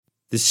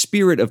The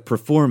spirit of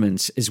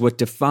performance is what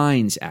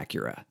defines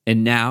Acura,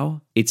 and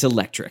now it's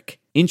electric.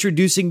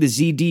 Introducing the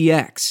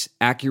ZDX,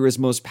 Acura's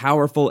most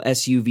powerful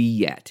SUV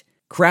yet.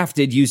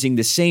 Crafted using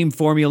the same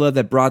formula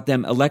that brought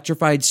them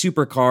electrified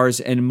supercars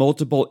and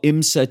multiple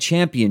IMSA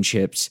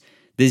championships,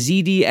 the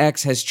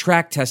ZDX has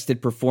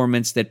track-tested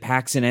performance that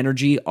packs an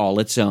energy all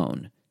its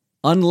own.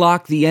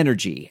 Unlock the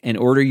energy and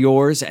order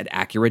yours at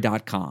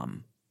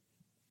Acura.com.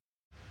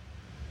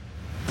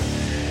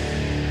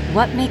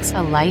 What makes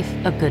a life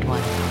a good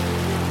one?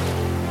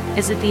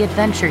 Is it the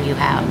adventure you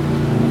have?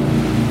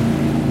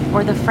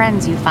 Or the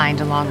friends you find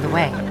along the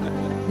way?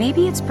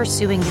 Maybe it's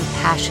pursuing your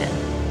passion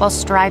while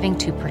striving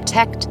to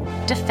protect,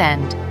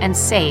 defend, and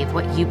save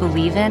what you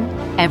believe in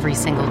every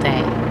single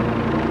day.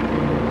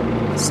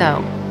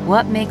 So,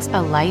 what makes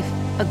a life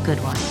a good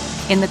one?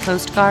 In the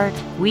Coast Guard,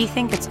 we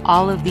think it's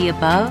all of the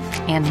above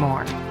and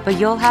more, but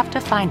you'll have to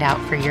find out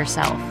for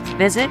yourself.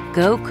 Visit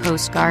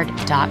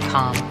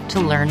gocoastguard.com to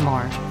learn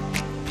more.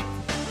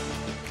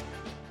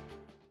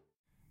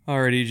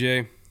 All right,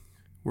 EJ,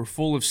 we're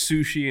full of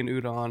sushi and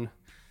udon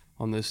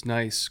on this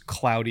nice,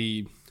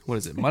 cloudy, what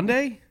is it,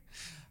 Monday?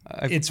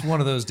 It's one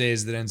of those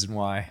days that ends in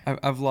Y.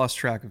 I've lost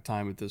track of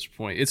time at this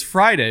point. It's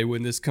Friday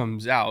when this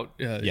comes out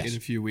in a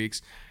few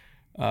weeks.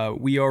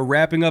 We are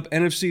wrapping up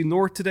NFC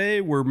North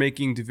today. We're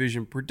making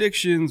division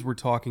predictions. We're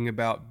talking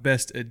about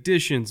best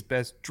additions,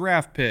 best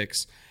draft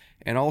picks,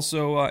 and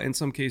also, in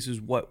some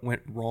cases, what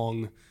went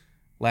wrong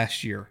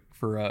last year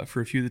for a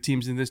few of the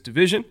teams in this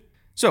division.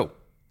 So,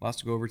 lots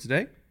to go over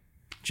today.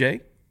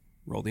 Jay,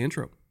 roll the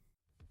intro.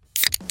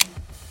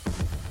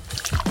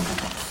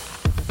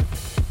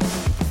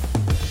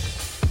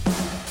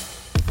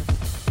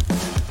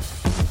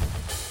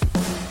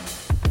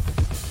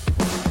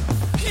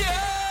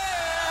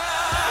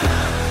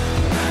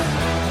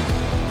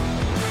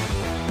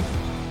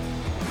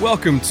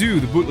 Welcome to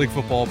the Bootleg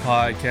Football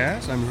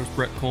Podcast. I'm your host,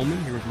 Brett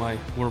Coleman, here with my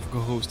wonderful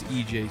co-host,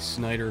 EJ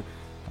Snyder,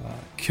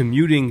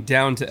 commuting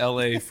down to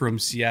LA from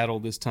Seattle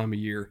this time of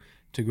year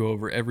to go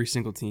over every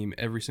single team,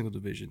 every single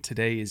division.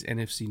 Today is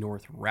NFC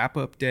North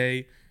wrap-up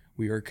day.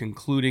 We are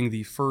concluding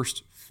the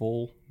first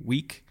full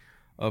week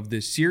of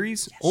this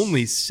series. Yes.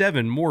 Only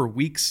 7 more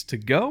weeks to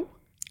go.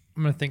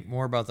 I'm going to think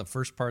more about the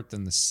first part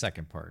than the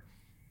second part.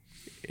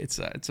 It's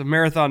a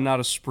marathon, not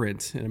a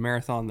sprint, and a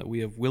marathon that we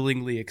have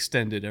willingly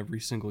extended every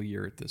single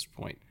year at this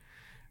point.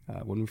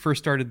 When we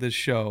first started this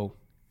show,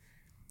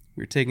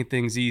 we were taking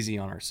things easy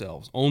on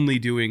ourselves, only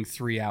doing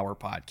 3-hour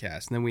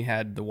podcasts. And then we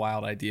had the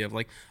wild idea of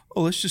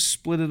let's just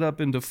split it up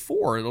into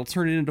 4. It'll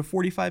turn it into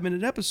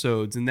 45-minute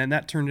episodes. And then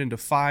that turned into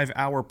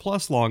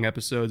 5-hour-plus long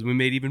episodes. And we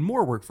made even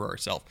more work for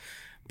ourselves.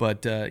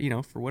 But,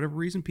 for whatever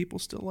reason, people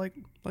still like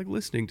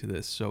listening to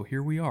this. So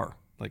here we are,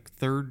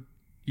 third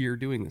year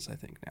doing this, I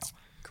think, now.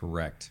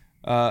 Correct.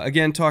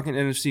 Again, talking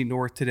NFC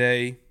North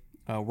today.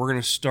 We're going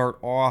to start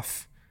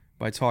off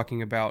by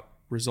talking about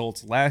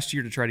results last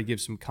year to try to give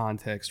some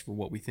context for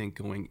what we think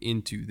going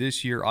into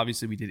this year.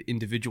 Obviously, we did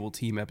individual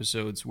team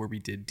episodes where we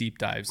did deep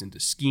dives into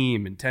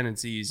scheme and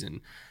tendencies and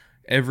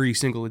every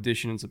single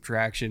addition and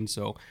subtraction.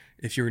 So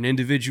if you're an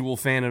individual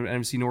fan of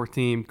an NFC North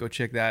team, go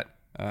check that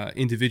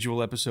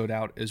individual episode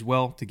out as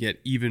well to get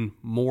even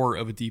more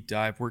of a deep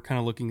dive. We're kind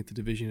of looking at the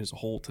division as a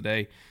whole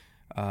today.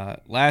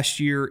 Last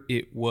year,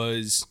 it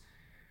was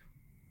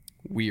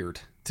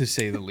weird, to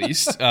say the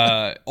least.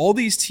 All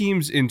these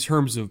teams in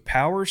terms of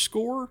power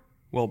score,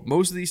 well,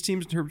 most of these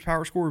teams in terms of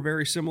power score were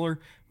very similar,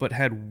 but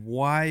had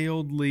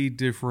wildly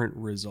different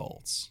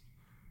results.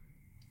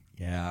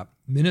 Yeah,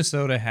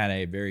 Minnesota had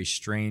a very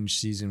strange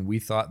season. We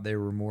thought they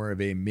were more of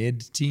a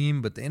mid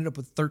team, but they ended up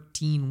with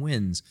 13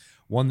 wins,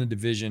 won the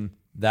division.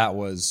 That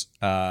was,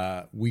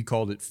 we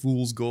called it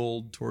fool's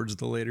gold towards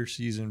the later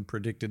season,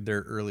 predicted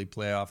their early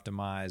playoff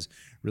demise,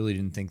 really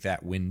didn't think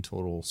that win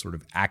total sort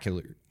of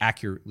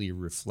accurately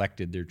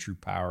reflected their true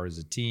power as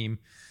a team.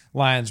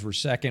 Lions were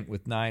second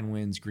with 9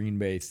 wins, Green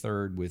Bay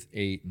third with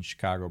 8, and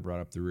Chicago brought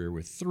up the rear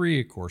with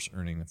 3, of course,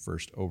 earning the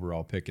first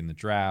overall pick in the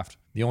draft.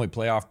 The only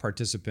playoff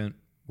participant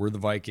were the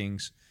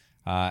Vikings.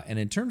 And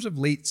in terms of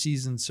late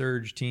season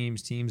surge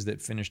teams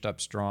that finished up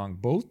strong,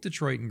 both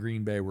Detroit and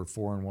Green Bay were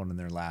 4-1 in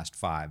their last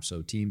 5.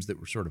 So teams that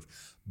were sort of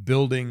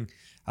building.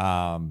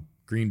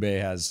 Green Bay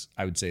has,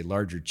 I would say,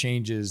 larger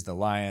changes. The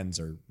Lions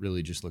are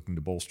really just looking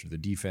to bolster the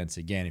defense.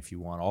 Again, if you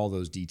want all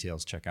those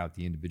details, check out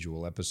the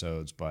individual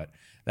episodes. But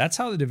that's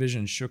how the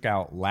division shook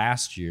out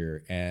last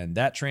year. And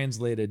that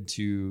translated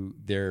to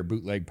their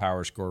bootleg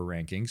power score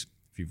rankings.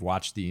 If you've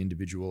watched the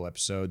individual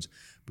episodes,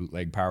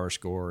 bootleg power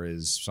score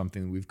is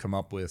something we've come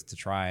up with to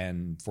try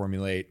and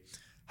formulate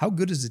how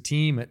good is a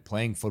team at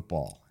playing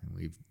football. And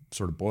we've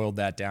sort of boiled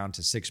that down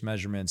to 6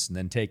 measurements and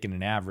then taken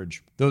an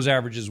average. Those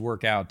averages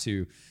work out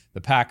to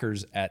the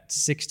Packers at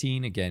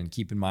 16. Again,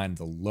 keep in mind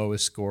the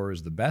lowest score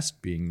is the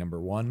best, being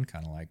number 1,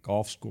 kind of like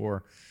golf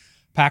score.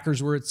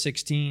 Packers were at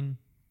 16,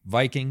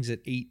 Vikings at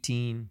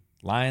 18,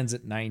 Lions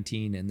at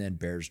 19, and then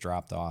Bears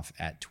dropped off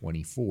at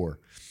 24.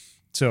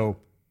 So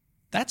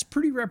that's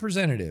pretty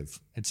representative.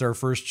 It's our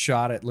first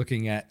shot at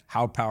looking at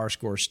how power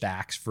score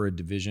stacks for a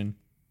division.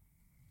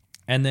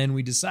 And then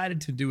we decided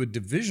to do a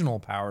divisional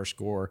power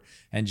score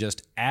and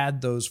just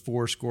add those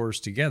 4 scores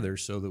together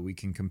so that we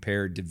can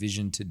compare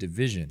division to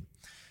division.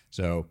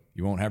 So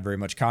you won't have very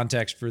much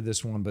context for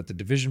this one, but the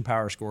division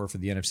power score for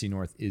the NFC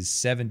North is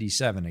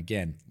 77.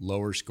 Again,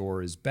 lower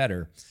score is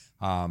better.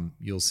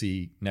 You'll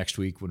see next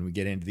week when we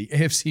get into the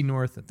AFC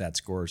North that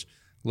score's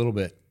a little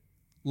bit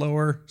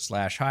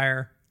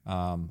lower/higher,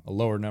 a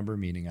lower number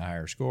meaning a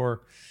higher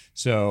score.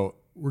 So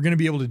we're going to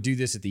be able to do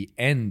this at the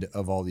end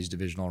of all these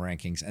divisional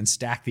rankings and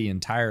stack the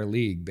entire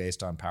league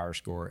based on power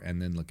score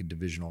and then look at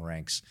divisional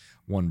ranks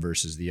one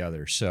versus the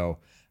other. So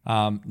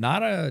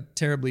not a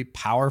terribly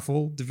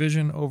powerful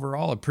division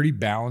overall, a pretty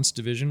balanced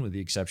division with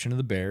the exception of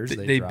the Bears.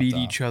 They beat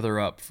each other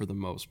up for the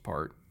most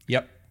part.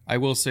 Yep. I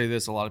will say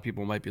this, a lot of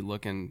people might be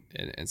looking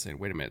and saying,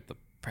 wait a minute, the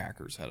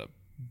Packers had a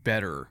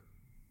better,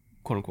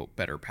 quote-unquote,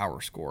 better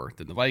power score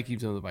than the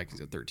Vikings, and the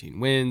Vikings had 13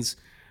 wins.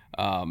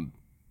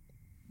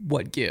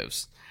 What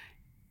gives?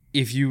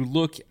 If you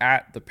look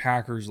at the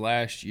Packers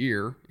last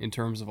year in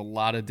terms of a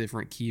lot of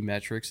different key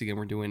metrics, again,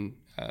 we're doing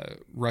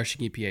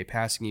rushing EPA,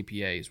 passing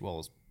EPA, as well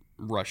as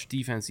rush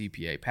defense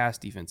EPA, pass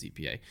defense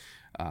EPA,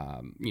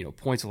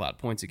 points allowed,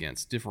 points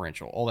against,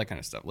 differential, all that kind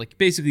of stuff. Like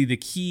basically the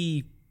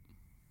key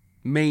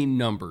main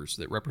numbers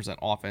that represent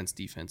offense,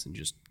 defense, and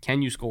just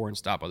can you score and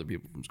stop other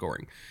people from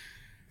scoring.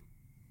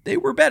 They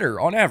were better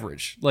on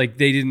average. Like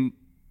they didn't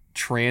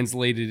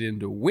translate it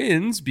into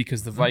wins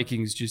because the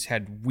Vikings just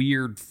had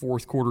weird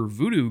fourth quarter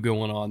voodoo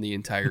going on the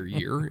entire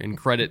year, and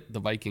credit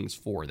the Vikings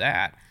for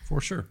that. For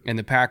sure. And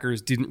the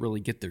Packers didn't really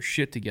get their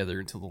shit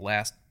together until the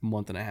last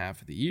month and a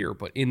half of the year.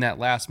 But in that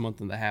last month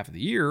and a half of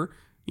the year,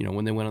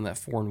 when they went on that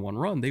 4-1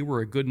 run, they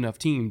were a good enough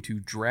team to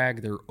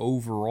drag their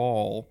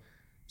overall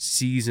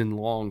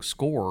season-long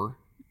score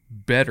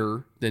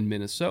better than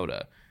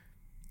Minnesota.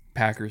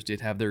 Packers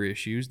did have their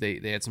issues. They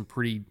had some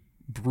pretty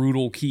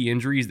brutal key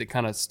injuries that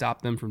kind of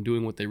stopped them from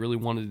doing what they really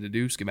wanted to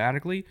do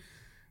schematically.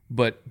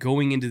 But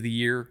going into the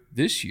year,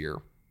 this year,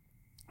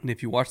 and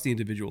if you watch the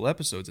individual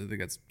episodes, I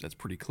think that's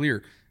pretty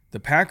clear. The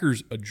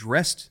Packers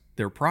addressed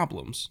their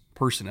problems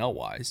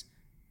personnel-wise.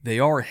 They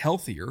are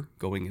healthier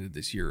going into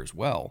this year as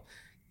well.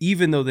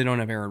 Even though they don't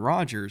have Aaron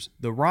Rodgers,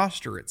 the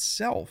roster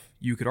itself,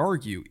 you could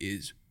argue,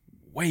 is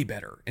way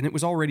better. And it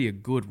was already a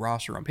good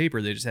roster on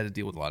paper. They just had to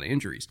deal with a lot of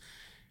injuries.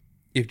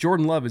 If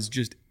Jordan Love is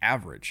just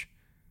average,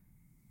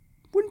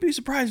 wouldn't be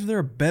surprised if they're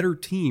a better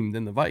team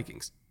than the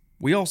Vikings.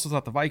 We also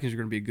thought the Vikings were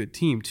going to be a good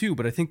team too,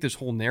 but I think this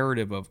whole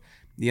narrative of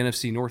the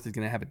NFC North is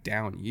going to have a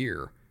down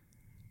year,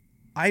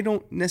 I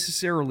don't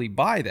necessarily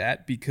buy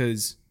that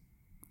because,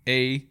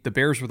 A, the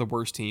Bears were the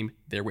worst team.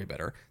 They're way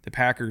better. The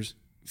Packers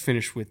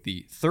finished with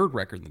the 3rd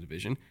record in the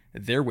division.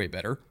 They're way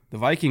better. The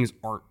Vikings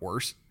aren't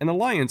worse, and the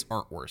Lions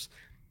aren't worse.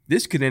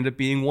 This could end up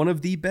being one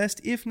of the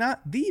best, if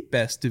not the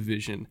best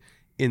division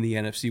in the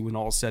NFC when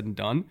all is said and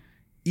done,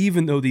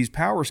 even though these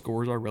power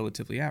scores are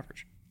relatively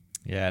average.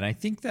 Yeah, and I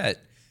think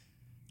that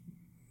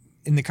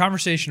in the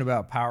conversation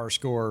about power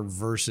score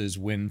versus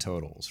win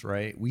totals,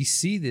 right, we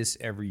see this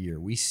every year.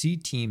 We see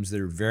teams that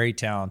are very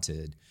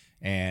talented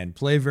and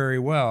play very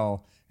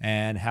well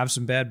and have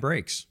some bad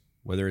breaks,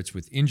 whether it's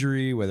with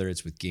injury, whether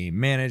it's with game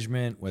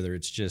management, whether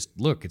it's just,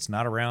 look, it's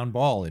not a round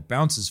ball. It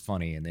bounces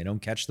funny and they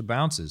don't catch the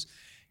bounces.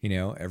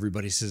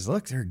 Everybody says,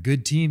 look, they're a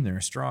good team. They're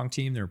a strong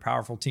team. They're a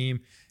powerful team.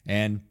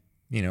 And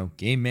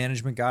game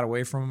management got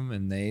away from them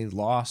and they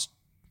lost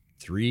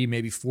 3,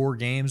 maybe 4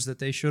 games that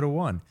they should have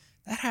won.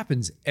 That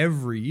happens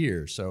every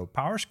year. So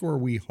power score,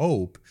 we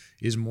hope,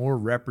 is more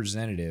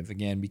representative,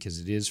 again, because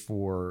it is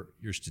for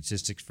your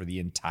statistics for the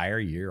entire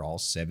year, all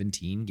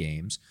 17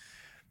 games,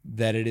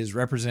 that it is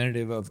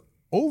representative of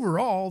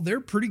overall, they're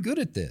pretty good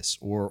at this,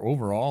 or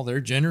overall, they're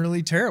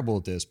generally terrible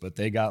at this, but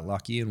they got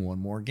lucky and won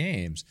more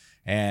games.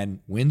 And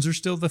wins are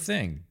still the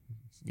thing.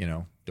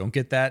 Don't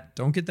get that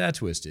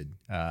twisted.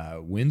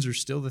 Wins are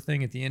still the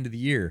thing at the end of the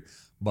year.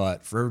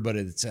 But for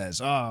everybody that says,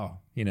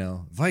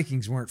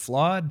 Vikings weren't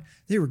flawed,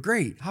 they were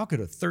great. How could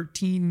a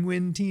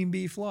 13-win team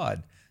be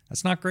flawed?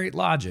 That's not great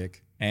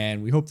logic,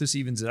 and we hope this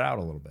evens it out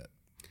a little bit.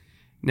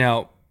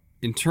 Now,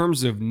 in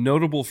terms of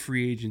notable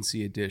free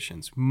agency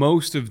additions,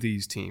 most of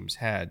these teams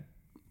had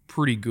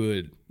pretty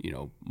good,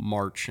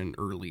 March and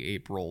early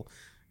April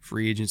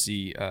free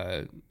agency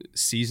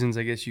seasons,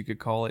 I guess you could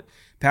call it.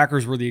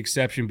 Packers were the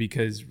exception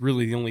because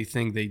really the only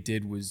thing they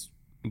did was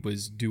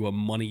do a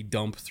money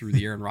dump through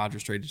the Aaron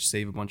Rodgers trade to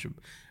save a bunch of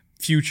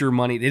future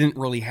money. They didn't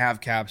really have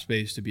cap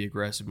space to be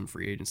aggressive in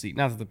free agency.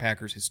 Not that the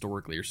Packers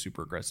historically are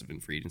super aggressive in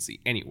free agency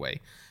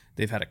anyway.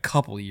 They've had a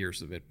couple of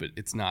years of it, but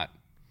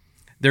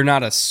they're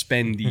not a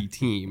spendy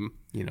team.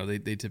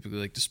 They typically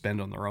like to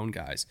spend on their own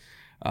guys.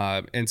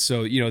 And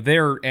so,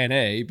 they're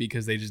NA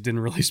because they just didn't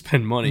really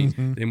spend money.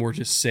 Mm-hmm. They more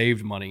just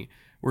saved money.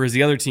 Whereas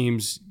the other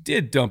teams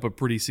did dump a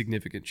pretty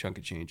significant chunk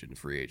of change into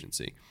free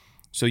agency.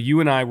 So you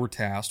and I were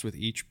tasked with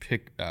each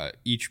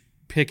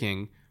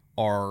picking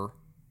our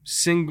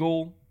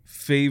single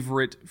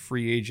favorite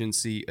free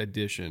agency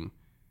addition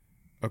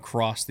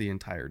across the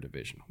entire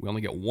division. We only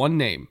get one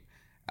name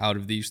out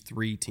of these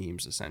 3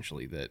 teams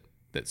essentially that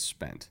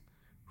spent.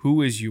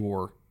 Who is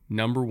your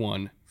number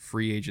one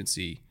free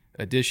agency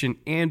addition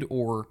and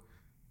or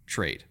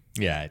trade.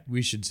 Yeah,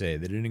 we should say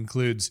that it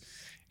includes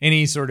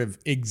any sort of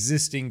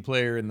existing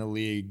player in the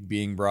league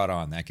being brought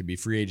on. That could be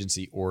free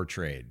agency or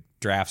trade.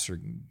 Draft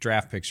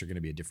picks are going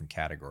to be a different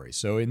category.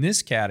 So in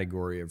this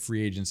category of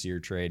free agency or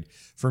trade,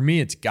 for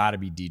me, it's got to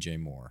be DJ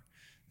Moore.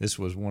 This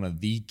was one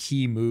of the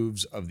key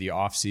moves of the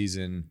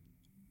offseason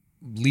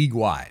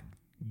league-wide.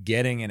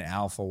 Getting an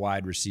alpha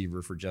wide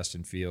receiver for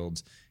Justin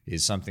Fields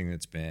is something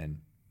that's been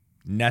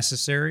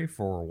necessary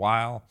for a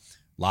while.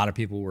 A lot of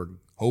people were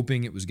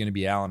hoping it was going to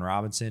be Allen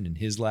Robinson in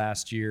his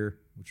last year,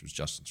 which was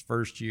Justin's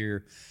first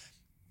year.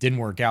 Didn't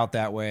work out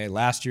that way.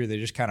 Last year, they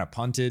just kind of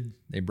punted.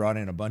 They brought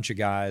in a bunch of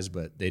guys,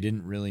 but they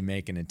didn't really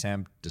make an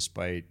attempt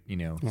despite, hue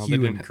and cry. They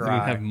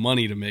didn't have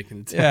money to make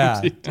an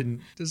attempt. Yeah,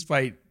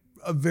 despite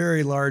a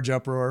very large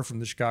uproar from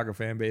the Chicago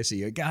fan base. So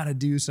you got to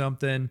do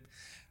something.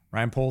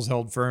 Ryan Poles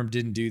held firm,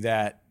 didn't do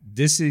that.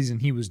 This season,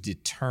 he was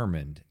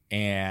determined,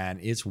 and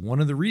it's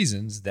one of the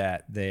reasons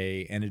that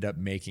they ended up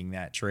making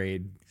that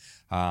trade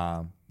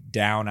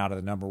down out of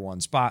the number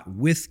one spot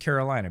with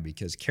Carolina,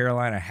 because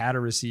Carolina had a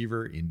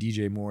receiver in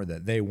DJ Moore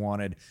that they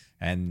wanted.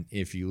 And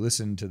if you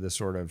listen to the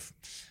sort of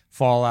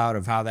fallout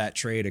of how that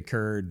trade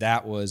occurred,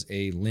 that was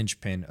a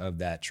linchpin of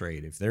that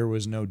trade. If there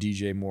was no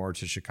DJ Moore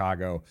to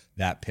Chicago,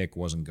 that pick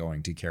wasn't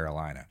going to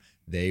Carolina.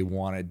 They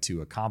wanted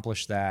to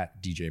accomplish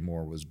that. DJ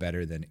Moore was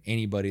better than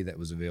anybody that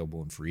was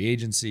available in free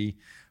agency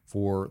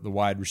for the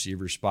wide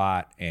receiver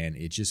spot, and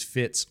it just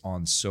fits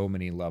on so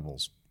many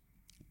levels.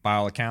 By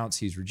all accounts,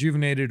 he's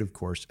rejuvenated. Of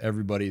course,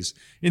 everybody's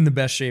in the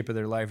best shape of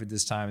their life at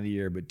this time of the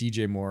year, but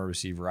DJ Moore, a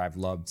receiver I've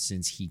loved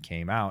since he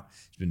came out.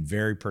 He's been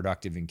very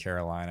productive in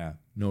Carolina.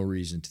 No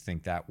reason to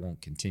think that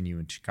won't continue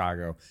in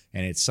Chicago,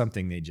 and it's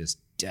something they just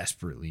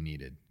desperately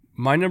needed.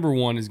 My number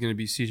one is going to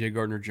be C.J.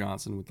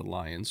 Gardner-Johnson with the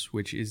Lions,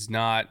 which is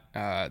not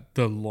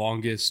the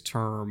longest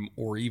term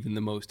or even the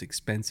most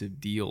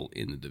expensive deal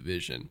in the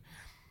division.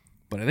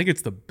 But I think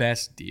it's the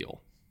best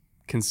deal,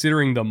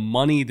 considering the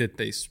money that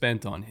they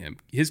spent on him.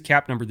 His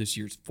cap number this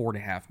year is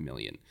 $4.5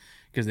 million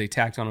because they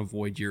tacked on a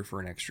void year for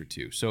an extra $2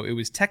 million. So it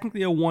was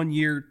technically a 1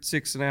 year,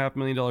 $6.5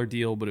 million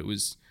deal, but it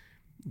was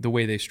the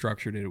way they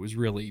structured it. It was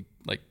really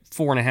like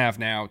 4.5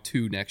 now,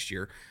 2 next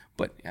year.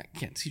 But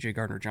again, C.J.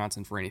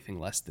 Gardner-Johnson for anything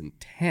less than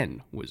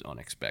 10 was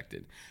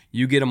unexpected.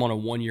 You get him on a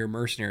 1 year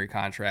mercenary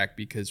contract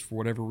because for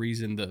whatever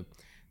reason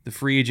the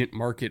free agent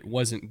market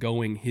wasn't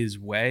going his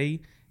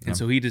way. And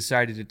so he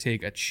decided to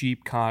take a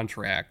cheap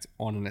contract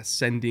on an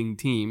ascending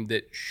team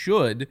that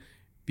should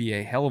be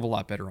a hell of a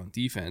lot better on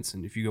defense.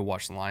 And if you go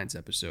watch the Lions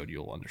episode,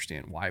 you'll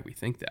understand why we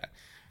think that.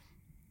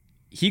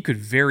 He could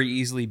very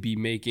easily be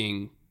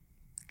making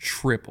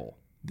triple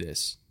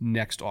this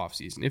next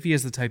offseason if he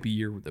has the type of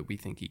year that we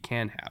think he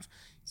can have.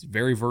 He's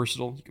very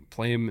versatile. You can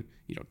play him,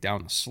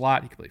 down the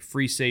slot. He can play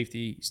free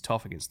safety. He's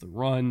tough against the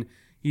run.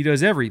 He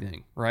does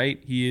everything,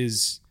 right? He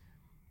is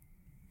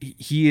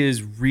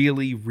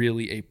really,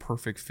 really a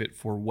perfect fit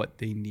for what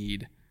they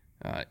need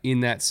in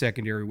that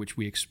secondary, which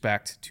we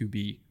expect to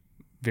be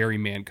very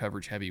man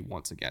coverage heavy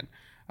once again.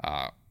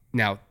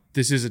 Now,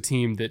 this is a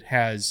team that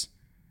has,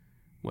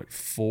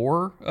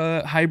 4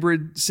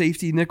 hybrid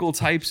safety nickel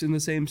types in the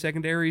same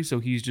secondary,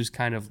 so he's just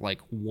kind of like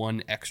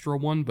one extra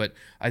one, but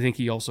I think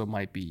he also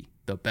might be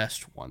the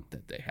best one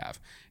that they have.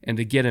 And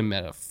to get him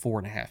at a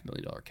 $4.5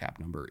 million cap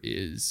number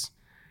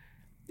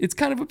it's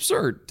kind of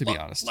absurd, to be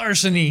honest.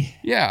 Larceny.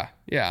 Yeah.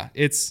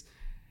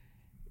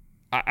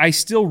 I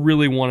still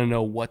really want to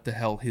know what the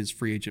hell his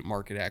free agent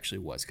market actually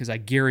was, because I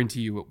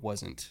guarantee you it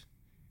wasn't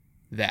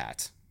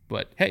that.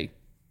 But hey,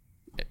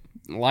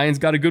 Lions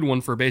got a good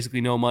one for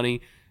basically no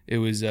money. It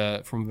was,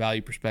 from a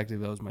value perspective,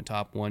 that was my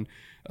top one.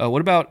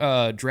 What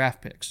about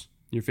draft picks?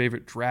 Your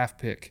favorite draft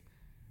pick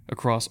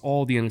across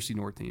all the NFC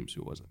North teams?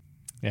 Who was it?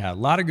 Yeah, a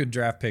lot of good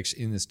draft picks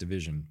in this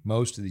division.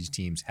 Most of these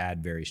teams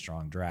had very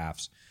strong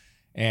drafts.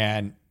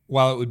 And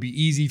while it would be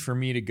easy for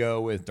me to go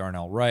with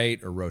Darnell Wright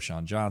or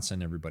Roschon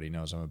Johnson, everybody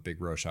knows I'm a big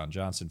Roschon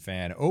Johnson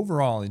fan.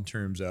 Overall, in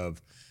terms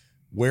of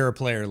where a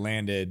player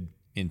landed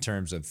in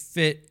terms of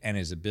fit and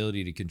his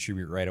ability to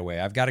contribute right away,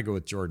 I've got to go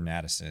with Jordan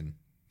Addison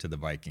to the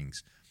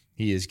Vikings.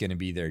 He is going to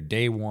be their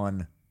day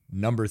one,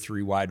 number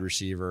 3 wide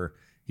receiver.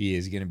 He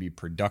is going to be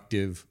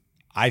productive,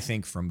 I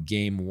think, from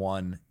game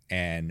one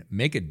and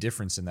make a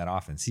difference in that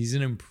offense. He's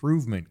an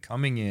improvement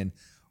coming in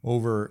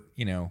over,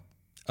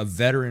 a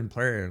veteran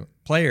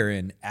player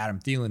in Adam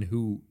Thielen,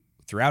 who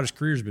throughout his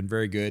career has been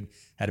very good,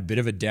 had a bit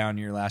of a down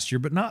year last year,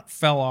 but not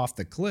fell off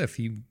the cliff.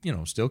 He,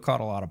 still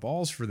caught a lot of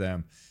balls for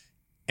them.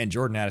 And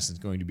Jordan Addison is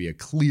going to be a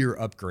clear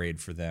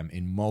upgrade for them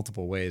in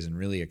multiple ways and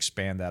really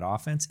expand that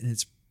offense. And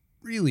it's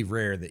really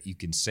rare that you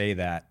can say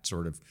that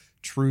sort of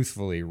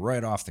truthfully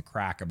right off the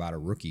crack about a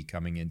rookie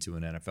coming into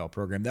an NFL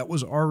program that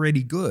was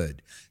already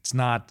good. It's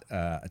not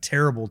a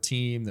terrible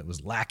team that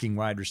was lacking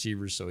wide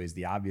receivers, so he's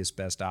the obvious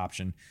best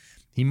option.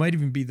 He might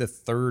even be the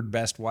 3rd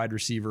best wide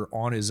receiver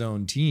on his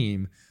own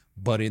team,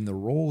 but in the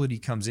role that he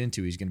comes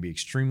into, he's going to be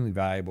extremely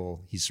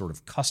valuable. He's sort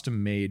of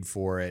custom made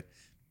for it.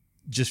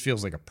 Just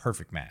feels like a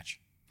perfect match.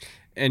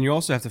 And you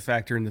also have to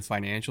factor in the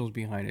financials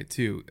behind it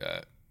too.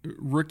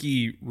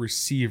 rookie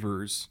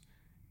receivers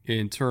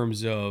in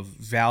terms of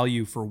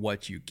value for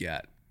what you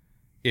get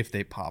if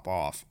they pop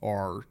off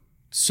are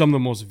some of the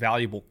most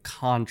valuable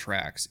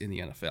contracts in the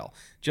NFL.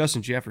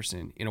 Justin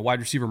Jefferson, in a wide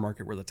receiver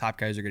market where the top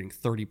guys are getting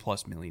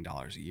 $30+ million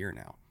a year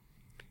now,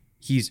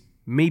 he's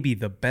maybe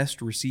the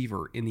best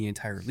receiver in the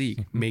entire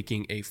league,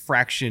 making a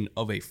fraction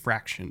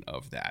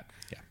of that.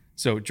 Yeah.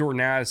 So Jordan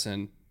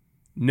Addison,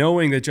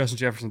 knowing that Justin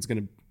Jefferson's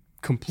going to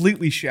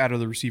completely shadow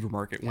the receiver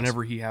market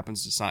whenever he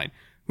happens to sign,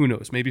 who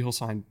knows? Maybe he'll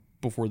sign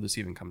before this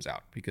even comes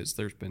out, because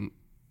there's been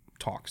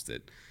talks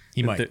that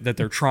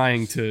they're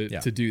trying to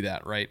do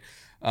that, right?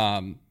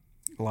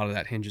 A lot of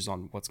that hinges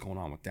on what's going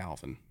on with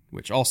Dalvin,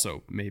 which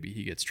also maybe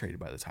he gets traded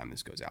by the time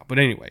this goes out. But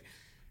anyway,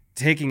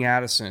 taking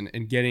Addison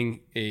and getting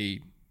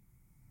a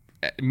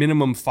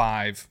minimum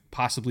 5,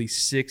 possibly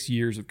 6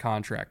 years of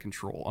contract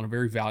control on a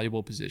very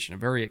valuable position, a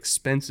very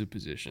expensive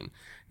position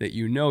that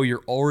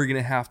you're already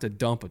going to have to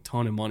dump a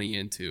ton of money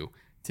into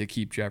to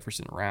keep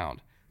Jefferson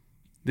around.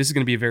 This is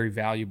going to be a very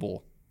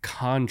valuable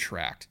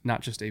contract,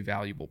 not just a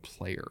valuable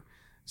player.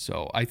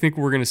 So I think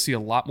we're going to see a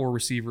lot more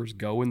receivers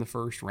go in the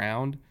first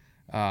round.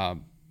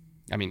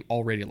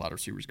 Already a lot of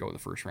receivers go in the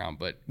first round,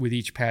 but with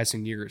each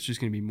passing year, it's just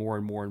going to be more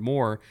and more and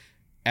more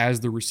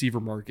as the receiver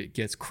market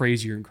gets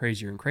crazier and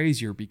crazier and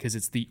crazier, because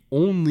it's the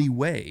only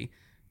way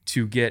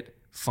to get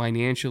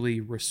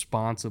financially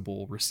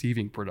responsible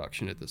receiving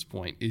production at this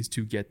point is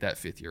to get that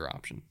 5th-year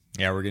option.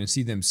 Yeah, we're going to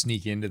see them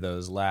sneak into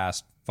those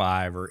last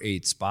 5 or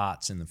 8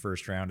 spots in the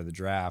first round of the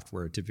draft,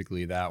 where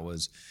typically that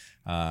was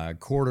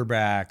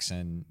quarterbacks,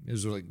 and it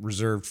was like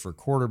reserved for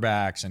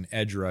quarterbacks and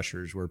edge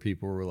rushers, where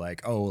people were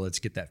like, oh, let's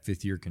get that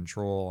 5th-year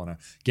control on,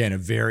 a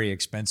very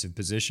expensive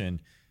position.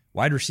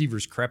 Wide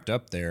receivers crept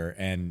up there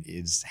and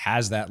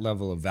has that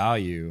level of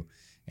value.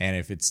 And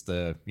if it's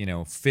the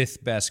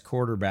 5th best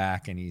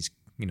quarterback, and he's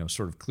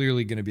sort of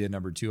clearly going to be a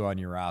number 2 on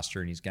your roster,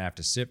 and he's going to have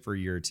to sit for a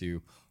year or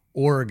two,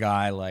 or a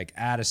guy like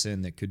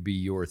Addison that could be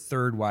your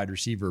 3rd wide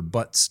receiver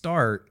but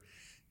start,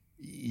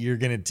 you're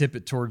going to tip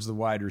it towards the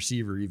wide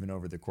receiver even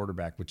over the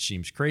quarterback, which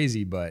seems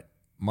crazy, but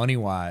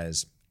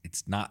money-wise,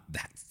 it's not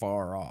that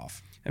far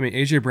off.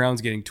 A.J.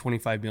 Brown's getting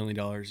 $25 million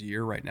a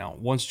year right now.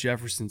 Once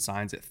Jefferson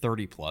signs at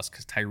 30+,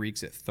 because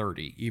Tyreek's at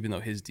 30, even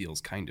though his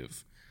deal's kind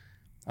of,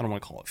 I don't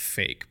want to call it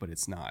fake, but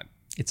it's not.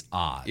 It's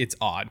odd. It's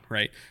odd,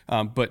 right?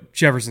 But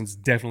Jefferson's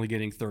definitely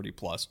getting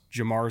 30+.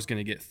 Jamar's going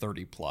to get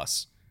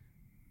 30+.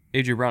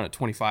 A.J. Brown at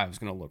 25 is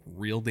going to look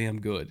real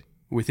damn good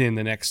within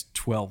the next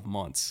 12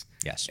 months.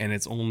 Yes. And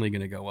it's only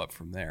going to go up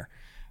from there.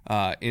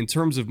 In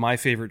terms of my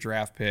favorite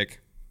draft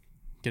pick,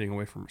 getting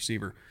away from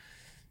receiver,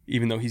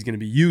 even though he's going to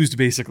be used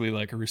basically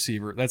like a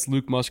receiver, that's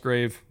Luke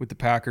Musgrave with the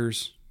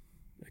Packers.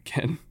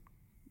 Again,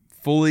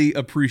 fully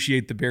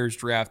appreciate the Bears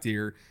draft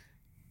here.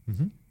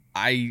 Mm-hmm.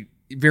 I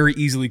very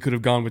easily could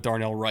have gone with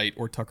Darnell Wright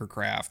or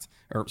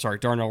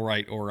Darnell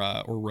Wright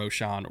or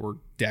Roshan or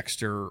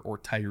Dexter or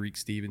Tyreek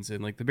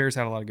Stevenson. Like, the Bears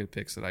had a lot of good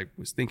picks that I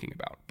was thinking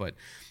about. But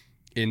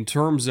in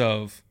terms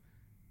of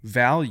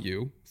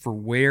value for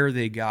where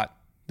they got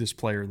this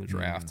player in the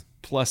draft,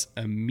 plus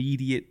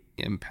immediate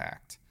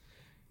impact,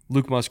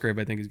 Luke Musgrave,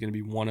 I think, is going to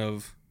be one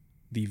of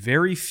the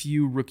very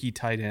few rookie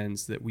tight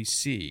ends that we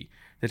see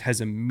that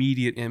has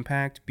immediate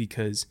impact,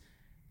 because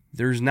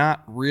there's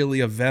not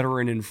really a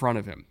veteran in front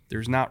of him.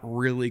 There's not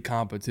really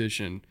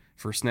competition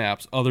for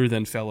snaps other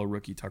than fellow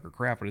rookie Tucker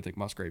Kraft, but I think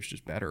Musgrave's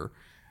just better.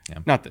 Yeah.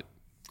 Not that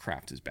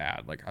Kraft is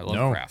bad. Like, I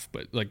love Kraft,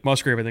 but like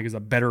Musgrave, I think, is a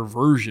better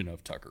version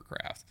of Tucker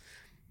Kraft.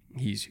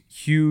 He's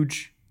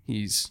huge.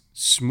 He's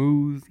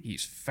smooth.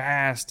 He's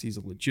fast. He's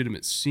a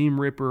legitimate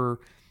seam ripper.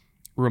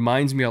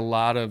 Reminds me a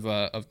lot of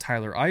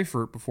Tyler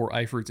Eifert before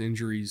Eifert's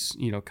injuries,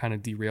 kind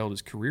of derailed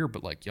his career.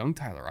 But like, young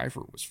Tyler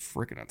Eifert was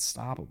freaking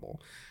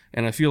unstoppable.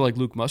 And I feel like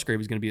Luke Musgrave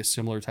is going to be a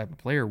similar type of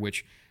player,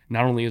 which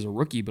not only is a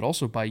rookie, but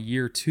also by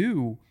year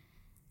 2,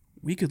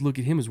 we could look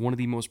at him as one of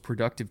the most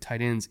productive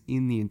tight ends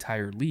in the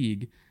entire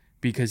league,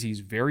 because he's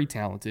very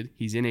talented.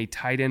 He's in a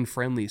tight end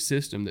friendly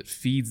system that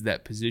feeds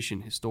that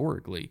position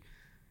historically.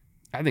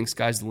 I think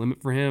sky's the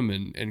limit for him,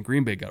 and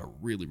Green Bay got a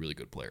really, really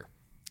good player.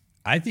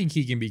 I think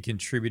he can be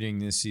contributing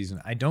this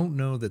season. I don't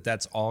know that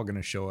that's all going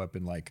to show up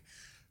in like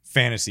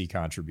fantasy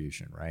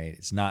contribution, right?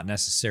 It's not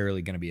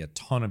necessarily going to be a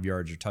ton of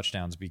yards or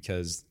touchdowns,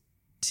 because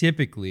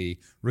typically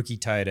rookie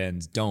tight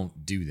ends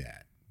don't do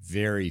that.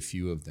 Very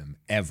few of them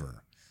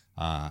ever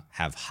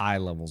have high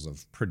levels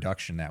of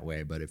production that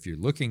way. But if you're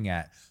looking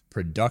at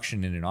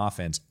production in an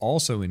offense,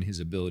 also in his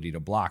ability to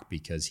block,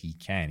 because he's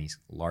a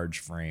large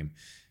frame.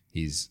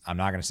 I'm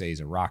not going to say he's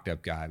a rocked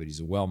up guy, but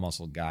he's a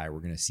well-muscled guy. We're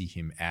going to see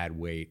him add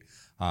weight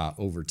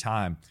over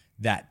time.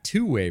 That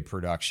two-way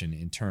production,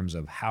 in terms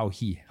of how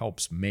he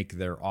helps make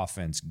their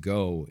offense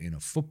go in a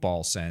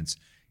football sense,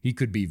 he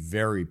could be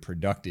very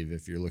productive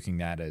if you're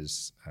looking at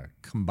as a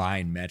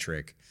combined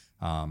metric,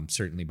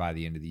 certainly by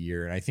the end of the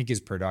year. And I think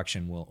his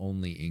production will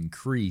only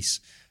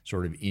increase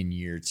sort of in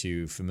year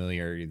 2,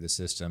 familiarity of the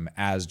system,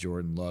 as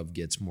Jordan Love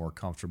gets more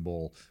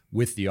comfortable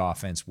with the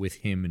offense, with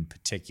him in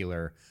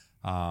particular.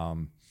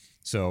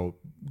 So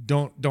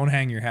don't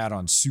hang your hat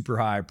on super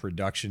high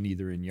production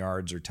either in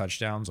yards or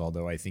touchdowns,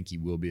 although I think he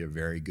will be a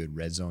very good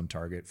red zone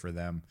target for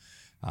them.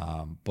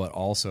 But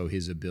also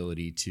his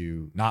ability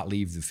to not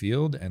leave the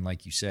field. And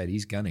like you said,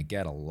 he's going to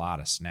get a lot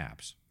of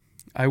snaps.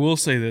 I will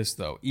say this,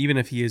 though. Even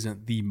if he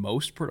isn't the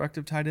most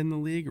productive tight end in the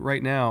league,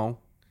 right now,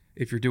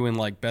 if you're doing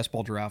like best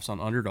ball drafts on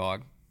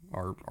Underdog,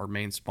 our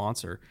main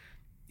sponsor,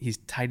 he's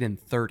tight end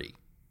 30.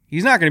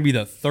 He's not going to be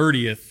the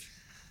 30th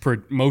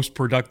most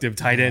productive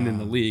tight end in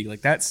the league.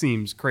 Like, that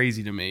seems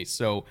crazy to me.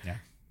 So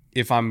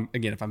if I'm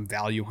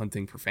value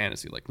hunting for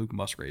fantasy, like Luke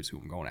Musgrave's who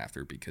I'm going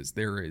after, because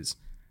there is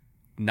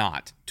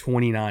not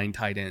 29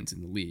 tight ends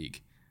in the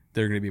league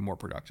that are going to be more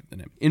productive than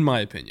him, in my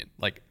opinion.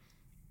 Like,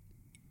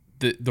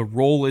 the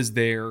role is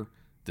there,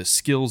 the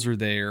skills are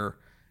there.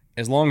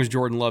 As long as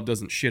Jordan Love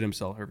doesn't shit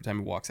himself every time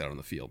he walks out on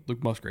the field,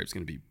 Luke Musgrave's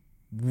going to be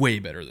way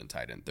better than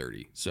tight end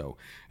 30. So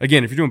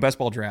again, if you're doing best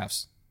ball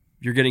drafts,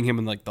 you're getting him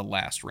in like the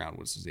last round.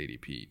 What's his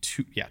ADP?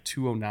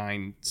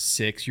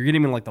 209.6. You're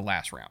getting him in like the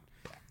last round.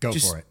 Go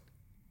for it.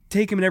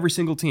 Take him in every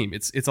single team.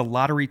 It's a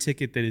lottery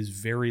ticket that is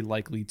very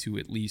likely to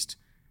at least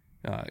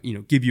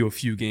give you a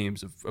few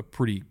games of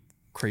pretty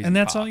crazy. And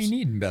that's pops. all you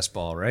need in best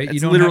ball, right?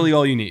 That's literally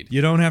all you need. You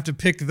don't have to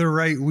pick the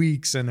right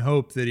weeks and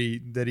hope that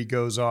he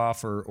goes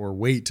off or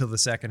wait till the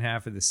second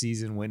half of the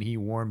season when he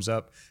warms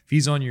up. If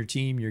he's on your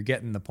team, you're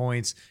getting the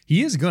points.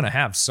 He is going to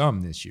have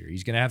some this year.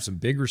 He's going to have some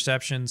big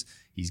receptions.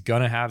 He's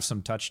going to have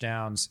some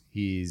touchdowns.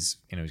 He's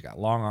got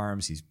long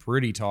arms. He's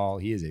pretty tall.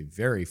 He is a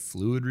very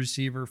fluid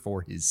receiver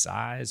for his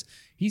size.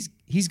 He's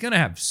going to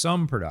have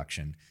some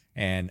production.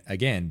 And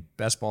again,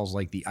 best ball is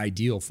like the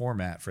ideal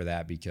format for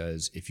that,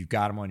 because if you've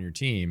got him on your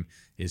team,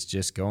 it's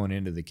just going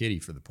into the kitty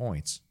for the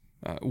points.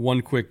 One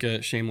quick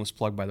shameless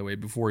plug, by the way,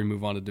 before we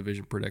move on to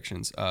division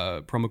predictions.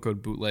 Promo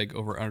code BOOTLEG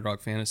over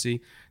Underdog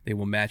Fantasy. They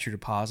will match your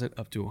deposit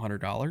up to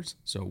 $100.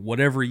 So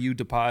whatever you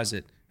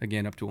deposit,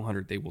 again, up to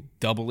 $100, they will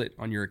double it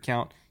on your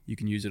account. You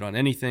can use it on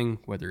anything,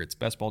 whether it's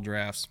best ball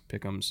drafts,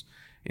 pick'ems,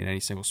 in any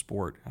single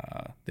sport.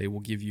 They will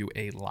give you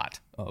a lot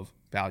of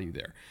value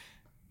there.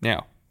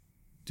 Now,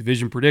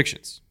 division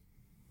predictions.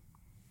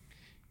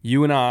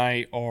 You and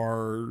I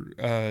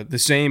are the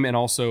same and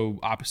also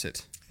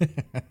opposite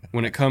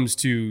when it comes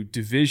to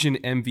division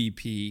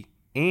MVP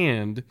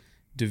and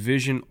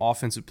division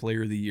offensive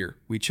player of the year.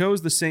 We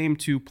chose the same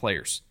two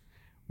players.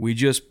 We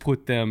just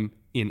put them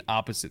in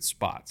opposite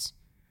spots.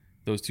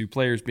 Those two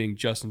players being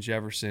Justin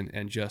Jefferson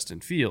and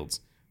Justin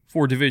Fields.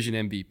 For division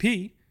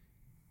MVP,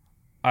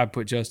 I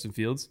put Justin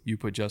Fields. You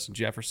put Justin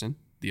Jefferson,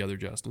 the other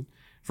Justin.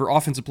 For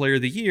offensive player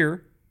of the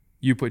year,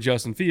 you put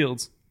Justin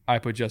Fields, I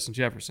put Justin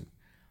Jefferson.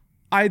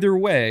 Either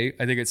way,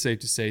 I think it's safe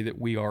to say that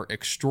we are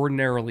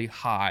extraordinarily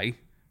high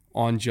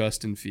on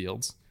Justin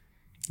Fields,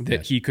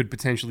 that he could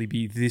potentially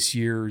be this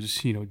year's,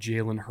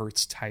 Jalen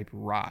Hurts type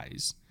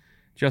rise.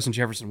 Justin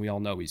Jefferson, we all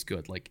know he's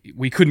good. Like,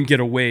 we couldn't get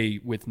away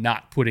with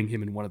not putting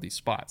him in one of these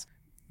spots.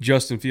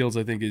 Justin Fields,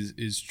 I think,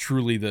 is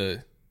truly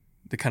the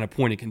kind of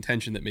point of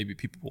contention that maybe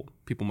people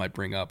might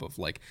bring up of,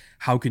 like,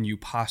 how can you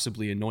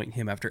possibly anoint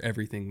him after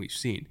everything we've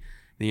seen?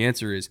 The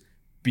answer is,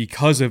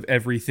 because of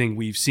everything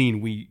we've seen,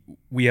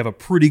 we have a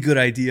pretty good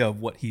idea of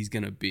what he's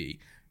going to be.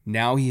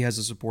 Now he has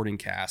a supporting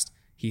cast.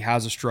 He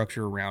has a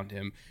structure around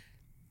him.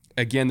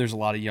 Again, there's a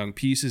lot of young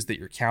pieces that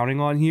you're counting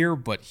on here,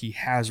 but he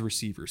has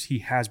receivers. He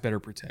has better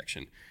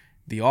protection.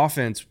 The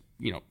offense,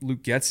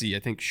 Luke Getsy, I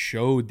think,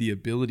 showed the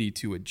ability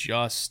to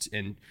adjust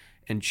and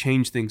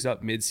change things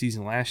up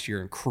midseason last year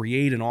and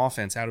create an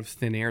offense out of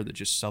thin air that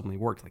just suddenly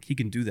worked. Like, he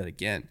can do that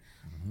again.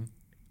 Mm-hmm.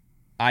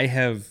 I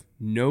have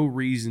no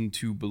reason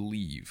to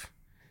believe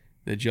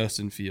that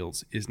Justin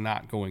Fields is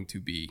not going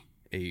to be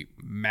a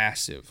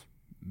massive,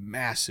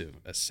 massive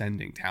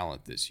ascending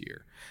talent this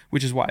year,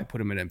 which is why I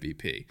put him at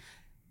MVP.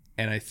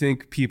 And I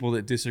think people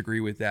that disagree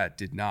with that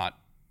did not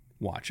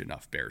watch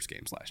enough Bears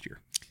games last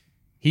year.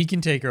 He can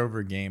take over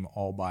a game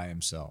all by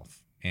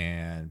himself,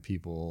 and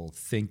people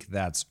think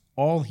that's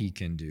all he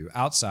can do.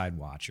 Outside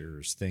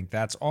watchers think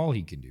that's all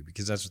he can do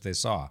because that's what they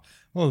saw.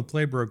 Well, the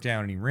play broke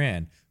down and he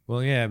ran.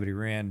 Well, yeah, but he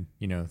ran,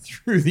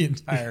 through the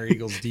entire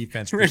Eagles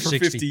defense for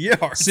 50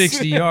 yards.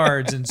 60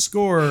 yards and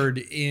scored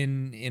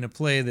in a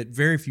play that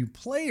very few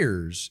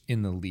players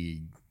in the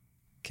league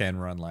can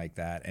run like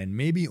that. And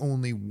maybe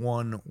only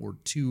one or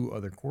two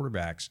other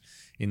quarterbacks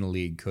in the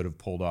league could have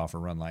pulled off a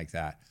run like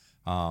that.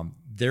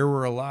 There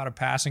were a lot of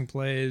passing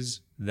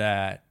plays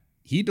that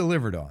he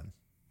delivered on.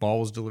 Ball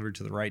was delivered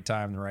to the right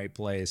time, the right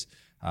place.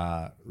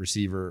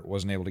 Receiver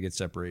wasn't able to get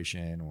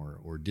separation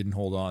or didn't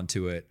hold on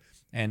to it.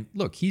 And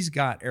look, he's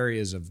got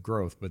areas of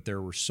growth, but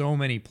there were so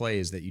many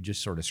plays that you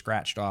just sort of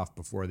scratched off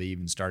before they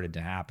even started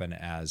to happen,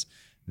 as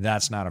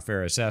that's not a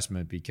fair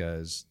assessment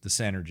because the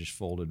center just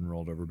folded and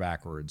rolled over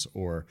backwards,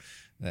 or,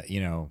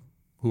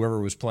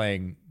 whoever was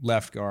playing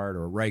left guard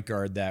or right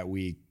guard that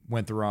week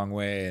went the wrong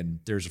way and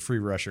there's a free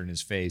rusher in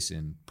his face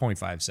in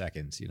 0.5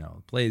 seconds.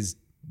 Plays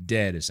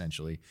dead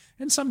essentially.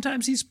 And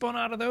sometimes he spun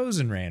out of those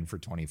and ran for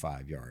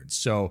 25 yards.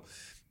 So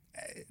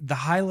the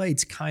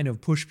highlights kind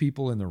of push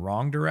people in the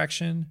wrong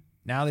direction.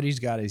 Now that he's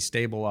got a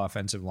stable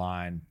offensive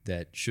line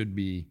that should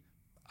be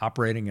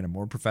operating at a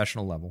more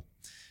professional level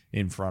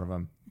in front of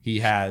him. He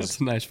has...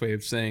 That's a nice way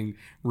of saying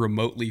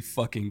remotely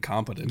fucking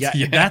competent.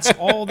 Yeah, that's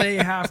all they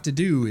have to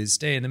do is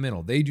stay in the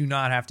middle. They do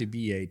not have to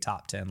be a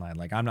top 10 line.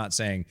 Like, I'm not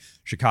saying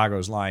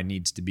Chicago's line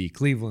needs to be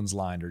Cleveland's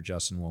line or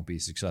Justin won't be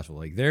successful.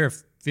 Like, they're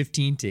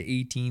 15th to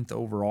 18th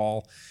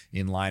overall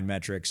in line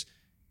metrics.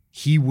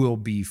 He will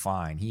be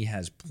fine. He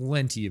has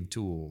plenty of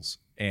tools,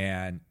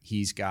 and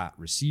he's got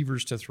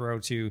receivers to throw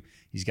to.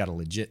 He's got a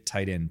legit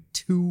tight end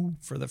 2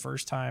 for the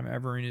first time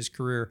ever in his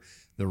career.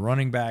 The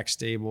running back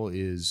stable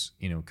is,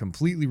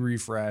 completely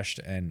refreshed,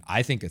 and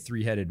I think a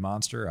 3-headed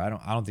monster. I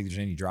don't think there's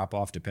any drop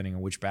off depending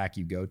on which back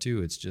you go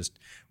to. It's just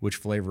which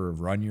flavor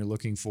of run you're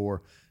looking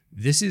for.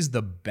 This is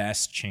the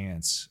best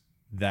chance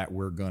that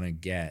we're going to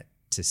get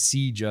to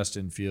see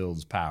Justin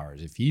Fields'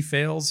 powers. If he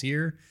fails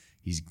here,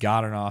 he's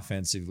got an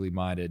offensively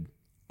minded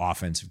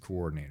offensive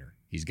coordinator.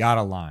 He's got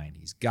a line.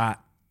 He's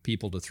got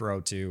people to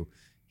throw to.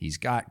 He's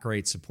got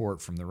great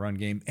support from the run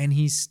game, and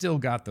he's still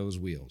got those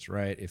wheels,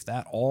 right? If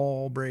that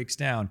all breaks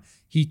down,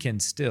 he can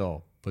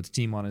still put the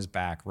team on his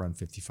back, run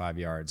 55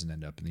 yards, and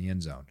end up in the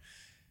end zone.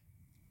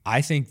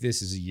 I think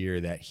this is a year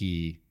that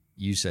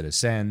you said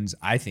ascends.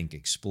 I think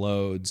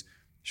explodes.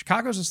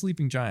 Chicago's a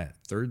sleeping giant,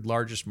 3rd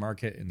largest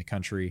market in the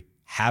country,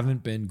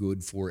 haven't been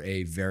good for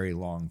a very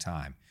long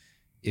time.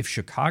 If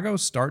Chicago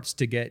starts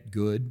to get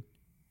good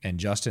and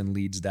Justin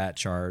leads that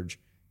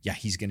charge, yeah,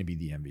 he's going to be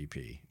the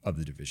MVP of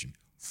the division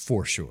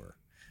for sure,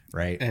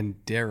 right?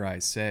 And dare I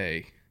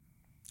say,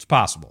 it's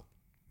possible.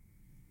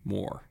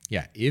 More.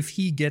 Yeah, if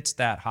he gets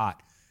that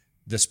hot,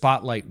 the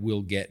spotlight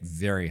will get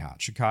very hot.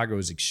 Chicago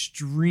is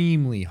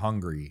extremely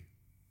hungry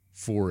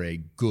for a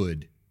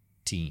good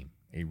team,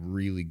 a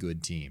really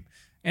good team,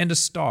 and a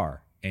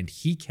star. And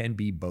he can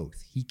be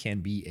both. He can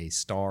be a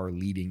star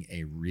leading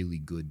a really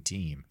good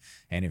team.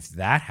 And if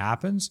that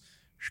happens,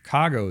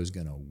 Chicago is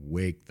going to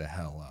wake the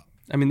hell up.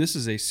 I mean, this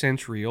is a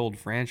century-old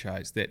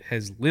franchise that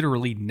has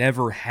literally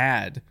never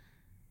had,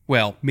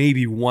 well,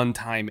 maybe one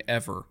time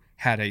ever,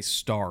 had a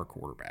star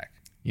quarterback.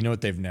 You know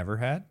what they've never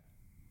had?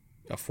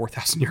 A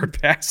 4,000-yard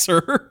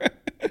passer.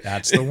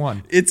 That's the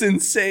one. It's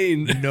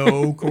insane.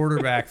 No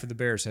quarterback for the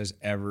Bears has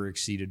ever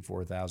exceeded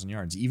 4,000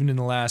 yards. Even in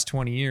the last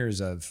 20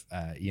 years of,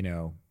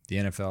 the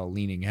NFL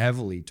leaning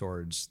heavily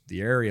towards the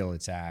aerial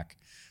attack,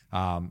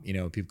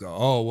 people go,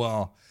 oh,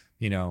 well,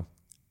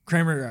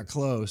 Kramer got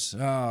close.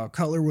 Oh,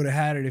 Cutler would have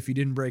had it if he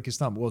didn't break his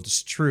thumb. Well,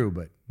 it's true,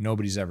 but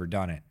nobody's ever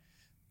done it.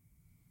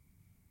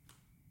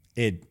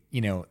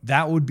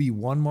 That would be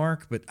one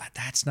mark, but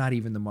that's not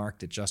even the mark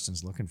that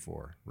Justin's looking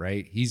for,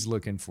 right? He's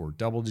looking for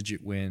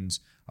double-digit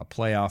wins, a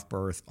playoff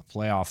berth, a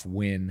playoff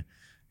win,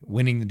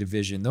 winning the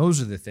division.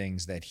 Those are the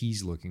things that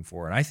he's looking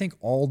for. And I think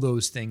all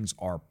those things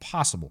are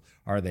possible.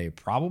 Are they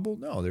probable?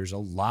 No, there's a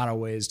lot of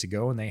ways to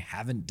go, and they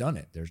haven't done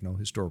it. There's no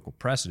historical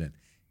precedent.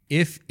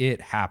 If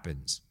it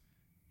happens,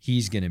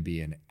 he's going to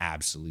be an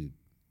absolute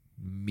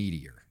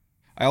meteor.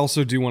 I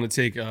also do want to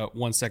take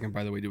 1 second,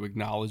 by the way, to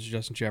acknowledge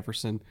Justin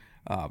Jefferson.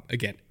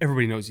 Again,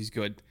 everybody knows he's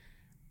good.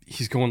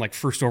 He's going like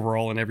first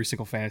overall in every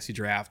single fantasy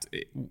draft.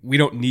 We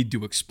don't need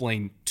to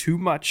explain too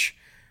much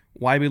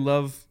why we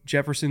love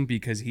Jefferson,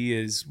 because he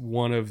is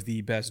one of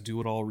the best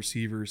do-it-all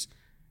receivers,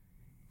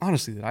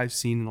 honestly, that I've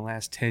seen in the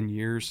last 10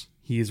 years.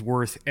 He is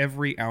worth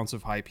every ounce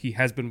of hype. He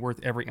has been worth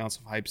every ounce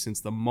of hype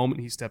since the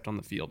moment he stepped on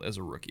the field as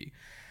a rookie.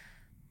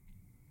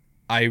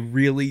 I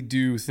really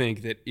do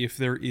think that if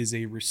there is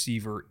a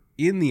receiver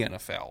in the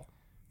NFL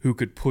who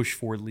could push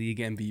for league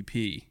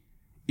MVP,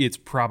 it's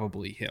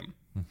probably him.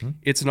 Mm-hmm.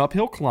 It's an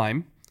uphill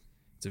climb.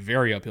 It's a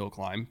very uphill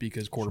climb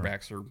because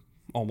quarterbacks are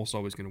almost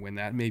always going to win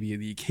that. Maybe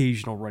the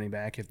occasional running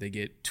back if they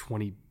get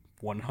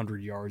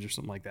 2,100 yards or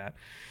something like that.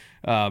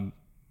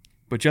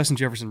 But Justin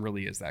Jefferson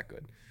really is that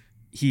good.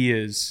 He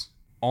is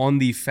on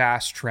the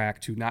fast track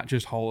to not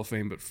just Hall of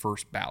Fame, but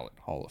first ballot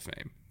Hall of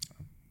Fame.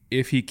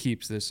 If he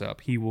keeps this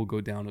up, he will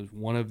go down as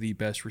one of the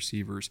best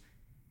receivers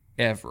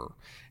ever.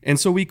 And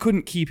so we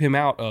couldn't keep him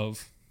out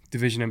of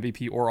division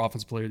MVP or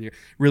offensive player of the year.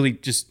 Really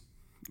just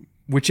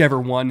whichever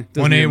one,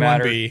 doesn't even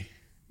matter. 1A, 1B.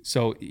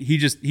 So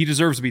he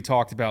deserves to be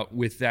talked about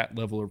with that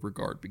level of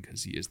regard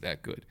because he is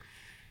that good.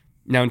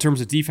 Now, in terms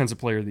of defensive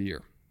player of the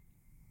year,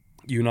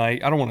 you and I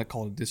don't want to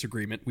call it a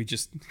disagreement. We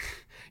just,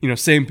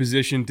 same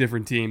position,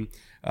 different team.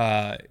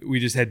 We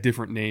just had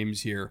different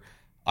names here.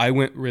 I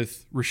went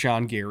with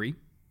Rashawn Gary,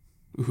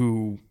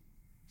 who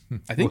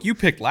I think you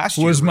picked last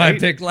year. Was right? my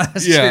pick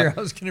last year. I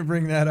was going to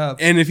bring that up.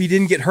 And if he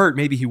didn't get hurt,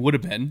 maybe he would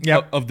have been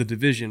of the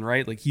division,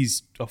 right? Like,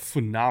 he's a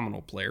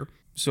phenomenal player.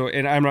 So,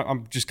 and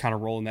I'm just kind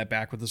of rolling that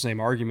back with the same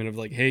argument of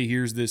like, hey,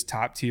 here's this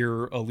top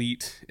tier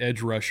elite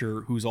edge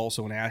rusher who's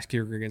also an ass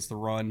kicker against the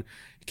run,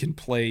 can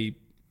play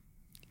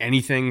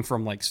anything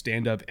from like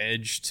stand up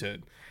edge to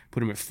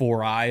put him at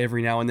 4-eye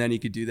every now and then. He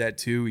could do that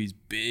too. He's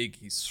big,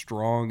 he's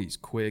strong, he's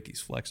quick,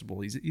 he's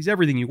flexible. He's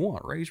everything you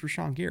want, right? He's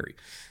Rashawn Gary.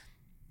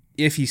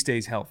 If he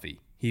stays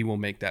healthy, he will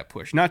make that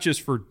push, not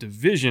just for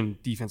division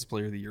defensive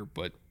player of the year,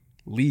 but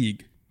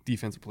league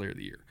defensive player of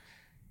the year.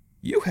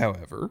 You,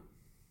 however,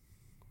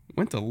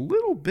 went a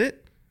little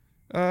bit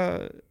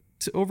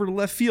over to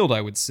left field,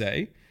 I would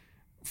say.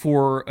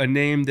 for a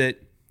name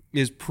that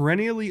is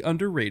perennially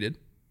underrated.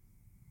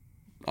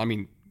 I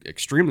mean,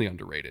 extremely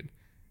underrated.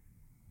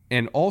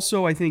 And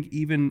also, I think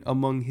even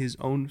among his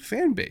own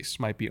fan base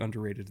might be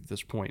underrated at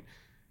this point.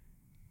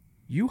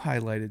 You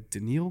highlighted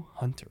Danielle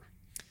Hunter.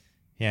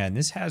 Yeah, and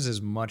this has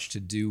as much to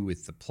do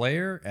with the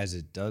player as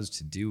it does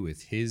to do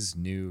with his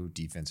new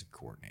defensive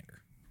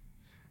coordinator.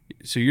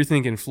 So you're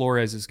thinking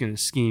Flores is going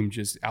to scheme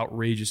just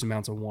outrageous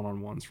amounts of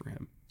one-on-ones for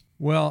him?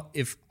 Well,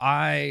 if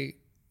I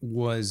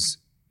was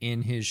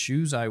in his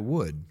shoes, I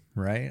would,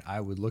 right?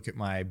 I would look at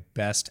my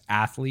best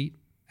athlete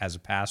as a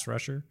pass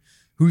rusher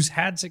who's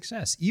had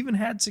success, even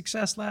had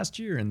success last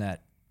year in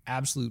that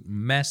absolute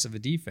mess of a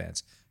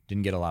defense.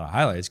 Didn't get a lot of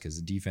highlights because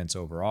the defense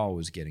overall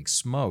was getting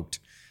smoked,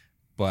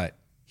 but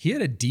he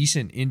had a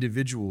decent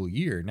individual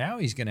year. Now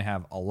he's going to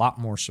have a lot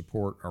more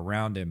support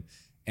around him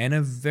and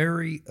a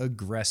very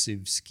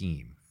aggressive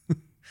scheme.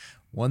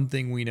 One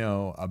thing we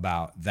know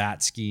about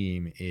that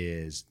scheme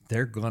is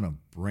they're going to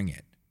bring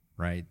it,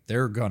 right?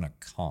 They're going to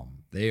come.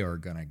 They are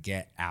going to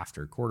get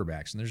after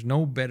quarterbacks. And there's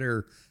no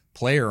better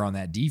player on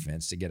that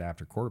defense to get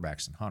after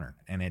quarterbacks than Hunter.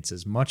 And it's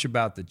as much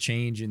about the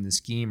change in the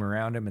scheme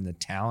around him and the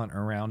talent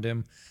around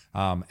him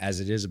as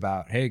it is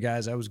about, hey,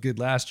 guys, I was good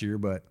last year,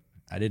 but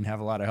I didn't have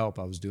a lot of help.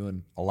 I was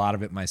doing a lot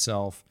of it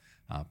myself.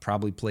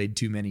 Probably played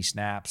too many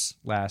snaps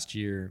last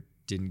year.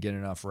 Didn't get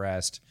enough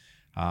rest.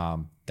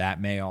 That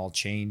may all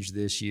change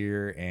this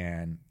year.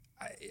 And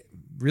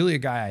really a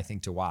guy I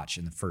think to watch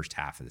in the first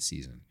half of the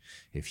season.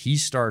 If he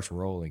starts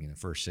rolling in the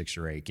first 6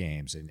 or 8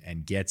 games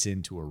and gets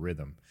into a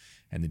rhythm,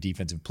 and the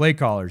defensive play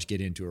callers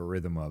get into a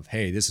rhythm of,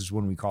 hey, this is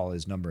when we call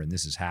his number and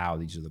this is how,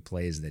 these are the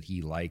plays that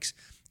he likes.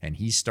 And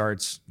he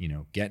starts,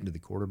 getting to the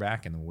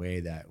quarterback in the way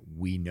that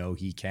we know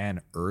he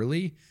can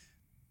early,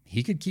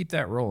 he could keep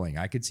that rolling.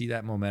 I could see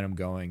that momentum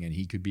going, and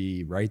he could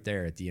be right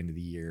there at the end of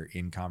the year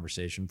in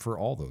conversation for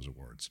all those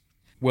awards.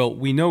 Well,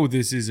 we know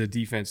this is a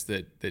defense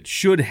that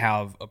should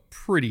have a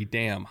pretty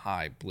damn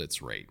high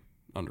blitz rate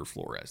under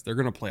Flores. They're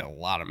going to play a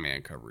lot of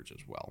man coverage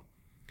as well.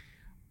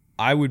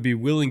 I would be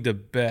willing to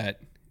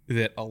bet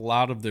that a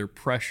lot of their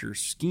pressure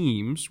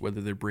schemes, whether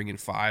they're bringing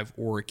 5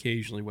 or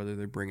occasionally whether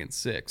they're bringing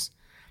 6,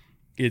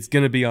 it's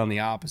going to be on the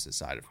opposite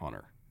side of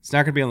Hunter. It's not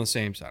going to be on the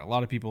same side. A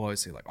lot of people always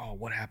say, like, oh,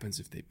 what happens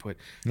if they put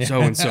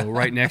so-and-so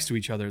right next to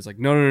each other? It's like,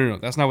 no.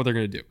 That's not what they're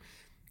going to do.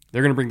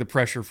 They're going to bring the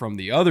pressure from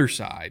the other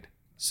side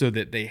so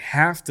that they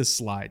have to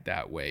slide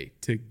that way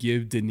to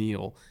give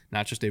Danielle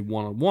not just a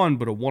one-on-one,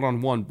 but a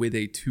one-on-one with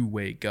a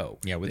two-way go.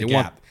 Yeah, with a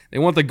gap. They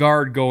want the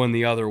guard going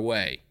the other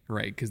way,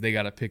 right? Because they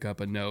got to pick up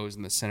a nose,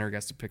 and the center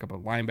has to pick up a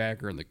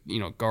linebacker, and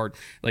the guard.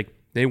 Like,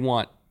 they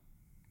want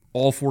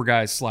all 4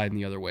 guys sliding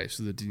the other way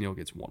so that Danielle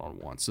gets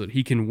one-on-one, so that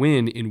he can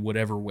win in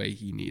whatever way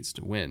he needs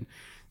to win.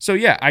 So,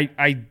 yeah,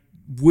 I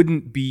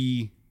wouldn't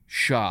be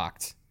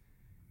shocked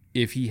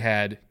if he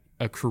had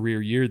a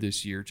career year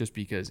this year just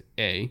because,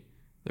 A,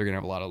 they're going to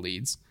have a lot of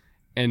leads,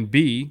 and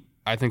B,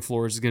 I think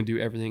Flores is going to do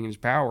everything in his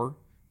power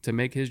to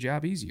make his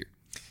job easier.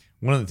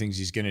 One of the things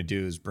he's going to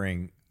do is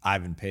bring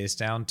Ivan Pace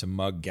down to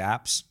mug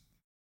gaps.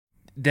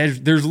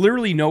 There's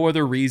literally no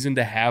other reason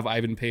to have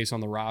Ivan Pace on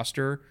the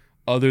roster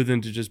other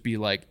than to just be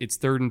like, it's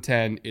 3rd and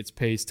 10, it's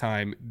Pace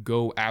time,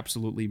 go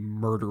absolutely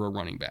murder a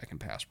running back in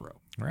pass pro.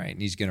 Right,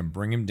 and he's going to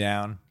bring him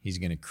down. He's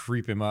going to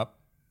creep him up.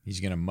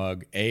 He's going to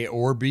mug A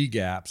or B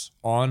gaps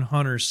on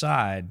Hunter's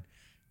side,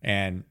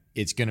 and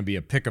it's going to be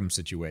a pick'em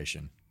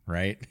situation,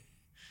 right?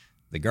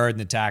 The guard and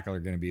the tackle are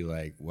going to be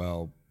like,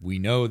 well, we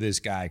know this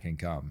guy can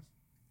come,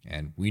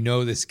 and we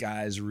know this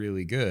guy's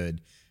really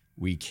good.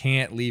 We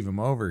can't leave him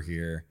over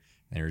here.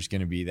 There's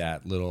going to be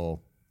that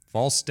little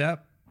false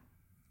step,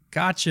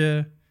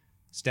 gotcha,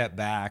 step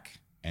back,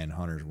 and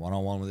Hunter's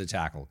one-on-one with the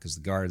tackle because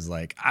the guard's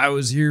like, I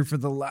was here for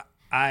the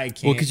I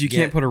can't. Well, because you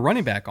can't put a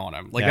running back on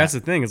him. Like, that's the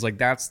thing. It's like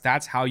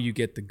that's how you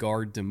get the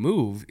guard to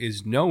move,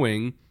 is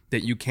knowing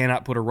that you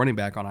cannot put a running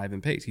back on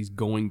Ivan Pace. He's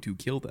going to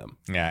kill them.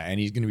 Yeah, and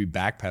he's going to be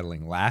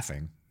backpedaling,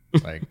 laughing.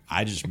 Like,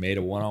 I just made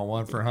a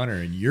one-on-one for Hunter,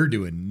 and you're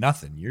doing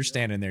nothing. You're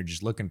standing there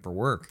just looking for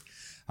work.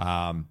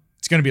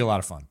 It's going to be a lot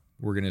of fun.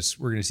 We're gonna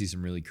see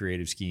some really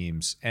creative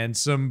schemes and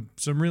some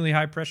really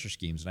high pressure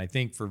schemes. And I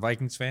think for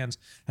Vikings fans,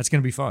 that's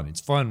gonna be fun. It's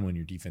fun when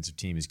your defensive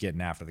team is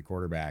getting after the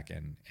quarterback,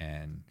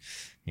 and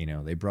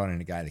they brought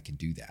in a guy that can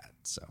do that.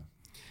 So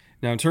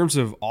now, in terms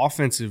of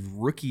offensive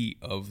rookie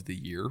of the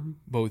year,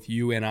 both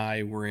you and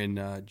I were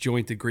in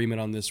joint agreement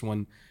on this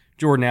one.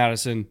 Jordan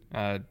Addison,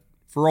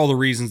 for all the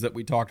reasons that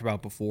we talked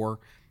about before,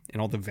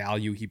 and all the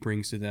value he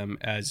brings to them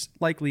as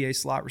likely a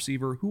slot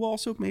receiver who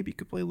also maybe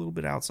could play a little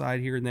bit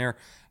outside here and there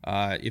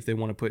if they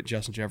want to put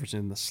Justin Jefferson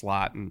in the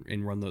slot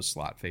and run those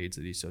slot fades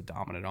that he's so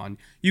dominant on.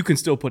 You can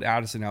still put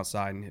Addison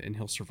outside and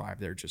he'll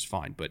survive there just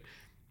fine, but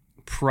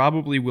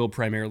probably will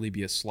primarily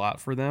be a slot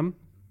for them.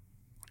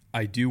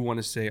 I do want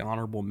to say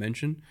honorable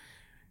mention.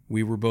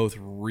 We were both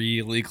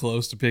really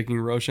close to picking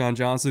Roschon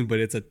Johnson, but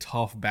it's a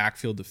tough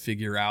backfield to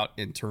figure out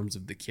in terms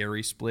of the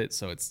carry split,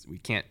 so we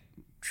can't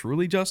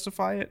truly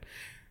justify it.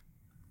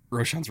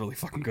 Roschon's really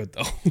fucking good,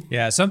 though.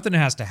 Yeah, something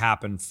has to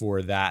happen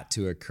for that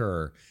to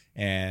occur.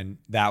 and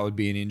that would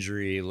be an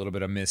injury, a little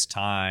bit of missed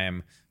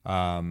time.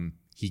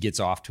 He gets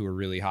off to a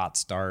really hot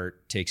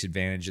start, takes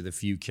advantage of the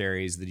few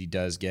carries that he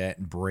does get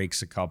and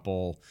breaks a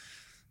couple.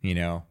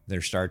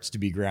 There starts to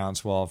be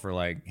groundswell for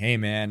like, hey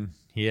man,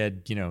 he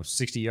had,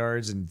 60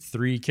 yards and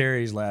 3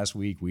 carries last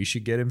week. We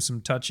should get him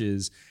some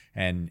touches.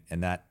 And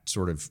that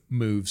sort of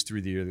moves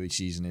through the early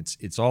season.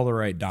 It's all the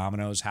right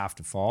dominoes have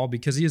to fall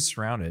because he is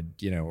surrounded,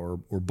 or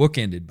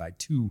bookended by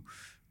 2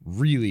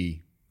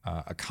 really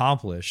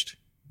accomplished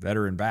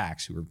veteran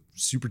backs who are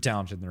super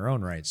talented in their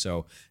own right.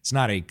 So it's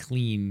not a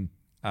clean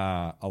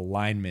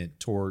alignment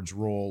towards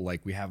role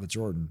like we have with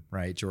Jordan,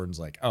 right? Jordan's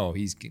like,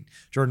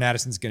 Jordan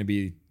Addison's going to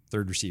be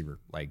third receiver,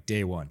 like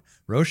day one.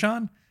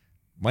 Roshan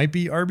might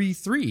be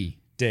RB3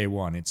 day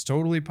one. It's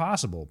totally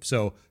possible.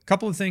 So a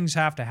couple of things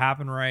have to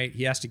happen, right?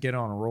 He has to get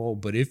on a roll,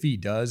 but if he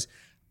does,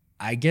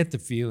 I get the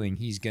feeling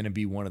he's going to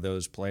be one of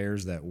those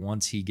players that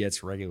once he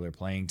gets regular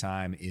playing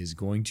time is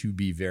going to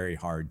be very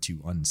hard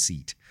to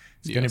unseat.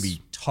 It's going to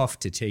be tough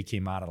to take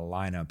him out of the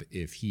lineup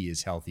if he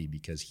is healthy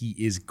because he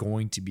is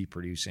going to be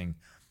producing.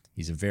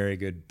 He's a very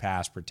good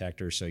pass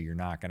protector, so you're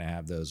not going to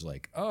have those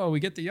like, we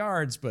get the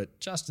yards, but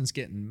Justin's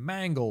getting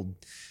mangled.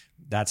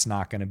 That's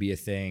not going to be a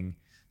thing.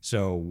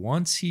 So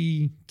once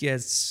he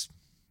gets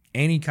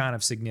any kind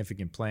of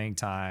significant playing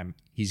time,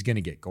 he's going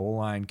to get goal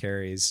line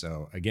carries.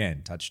 So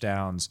again,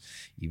 touchdowns,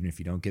 even if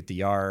you don't get the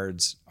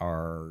yards,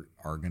 are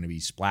going to be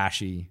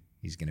splashy.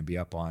 He's going to be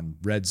up on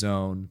red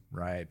zone,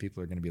 right?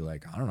 People are going to be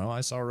like, I don't know,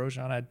 I saw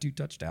Roshan had 2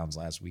 touchdowns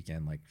last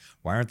weekend. Like,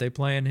 why aren't they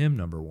playing him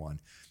number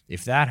 1?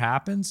 If that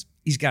happens,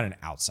 he's got an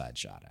outside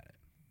shot at it.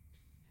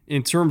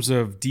 In terms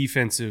of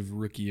defensive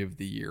rookie of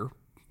the year,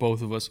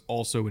 both of us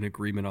also in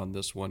agreement on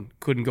this one.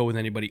 Couldn't go with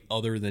anybody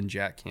other than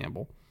Jack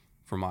Campbell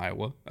from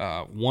Iowa.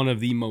 One of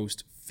the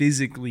most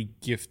physically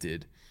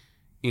gifted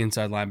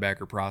inside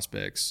linebacker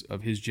prospects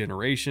of his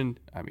generation.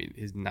 I mean,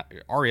 his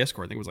RAS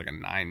score, I think, was like a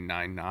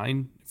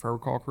 9.99, if I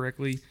recall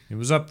correctly. It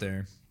was up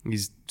there.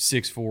 He's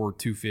 6'4",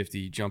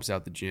 250, jumps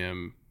out the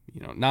gym.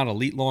 Not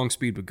elite long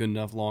speed, but good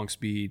enough long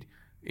speed.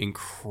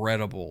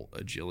 Incredible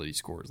agility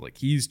scores. Like,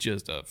 he's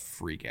just a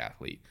freak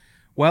athlete.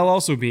 While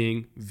also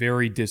being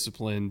very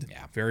disciplined,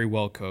 very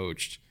well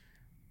coached.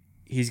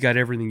 He's got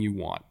everything you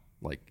want.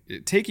 Like,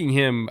 taking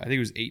him, I think it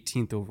was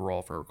 18th overall,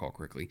 if I recall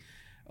correctly.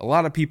 A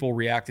lot of people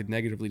reacted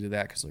negatively to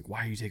that because, like,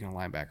 why are you taking a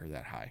linebacker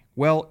that high?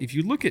 Well, if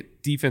you look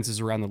at defenses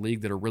around the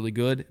league that are really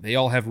good, they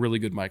all have really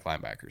good Mike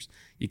linebackers.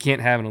 You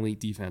can't have an elite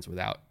defense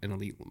without an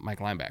elite Mike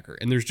linebacker,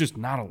 and there's just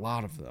not a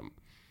lot of them.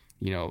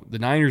 The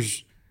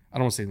Niners, I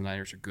don't want to say the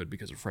Niners are good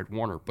because of Fred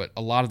Warner, but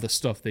a lot of the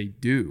stuff they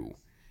do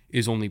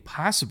is only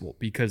possible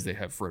because they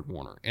have Fred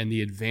Warner and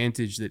the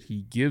advantage that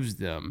he gives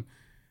them,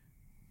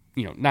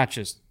 not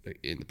just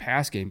in the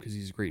pass game because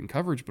he's great in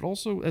coverage, but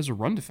also as a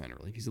run defender.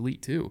 Like, he's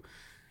elite too.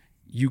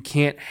 You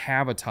can't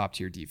have a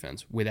top-tier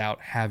defense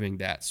without having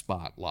that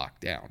spot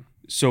locked down.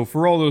 So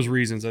for all those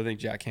reasons, I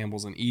think Jack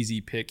Campbell's an easy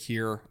pick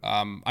here.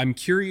 I'm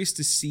curious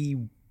to see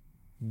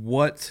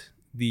what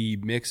the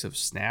mix of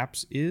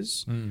snaps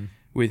is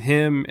with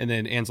him and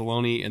then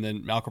Anzalone and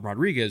then Malcolm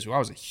Rodriguez, who I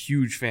was a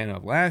huge fan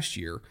of last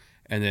year,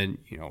 and then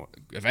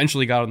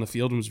eventually got on the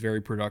field and was very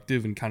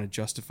productive and kind of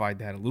justified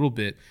that a little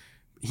bit.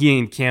 He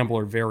and Campbell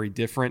are very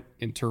different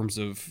in terms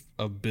of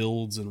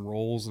builds and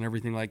roles and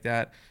everything like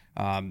that.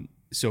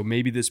 So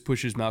maybe this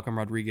pushes Malcolm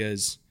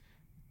Rodriguez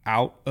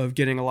out of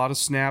getting a lot of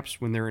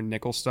snaps when they're in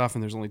nickel stuff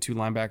and there's only 2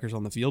 linebackers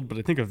on the field. But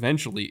I think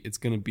eventually it's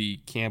going to be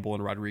Campbell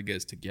and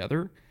Rodriguez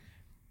together.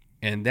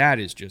 And that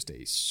is just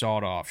a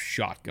sawed-off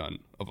shotgun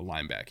of a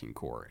linebacking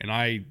core. And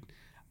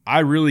I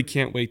really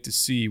can't wait to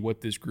see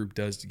what this group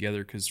does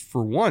together because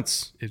for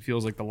once it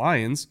feels like the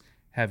Lions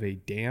have a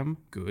damn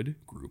good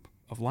group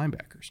of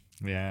linebackers.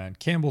 Yeah, and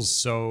Campbell's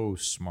so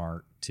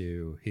smart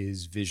too.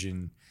 His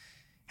vision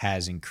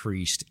has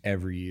increased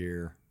every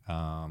year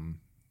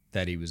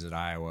that he was at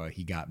Iowa.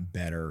 He got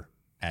better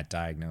at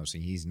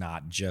diagnosing. He's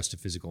not just a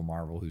physical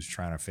marvel who's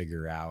trying to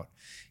figure out.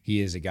 He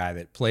is a guy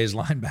that plays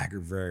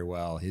linebacker very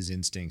well. His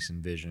instincts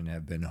and vision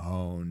have been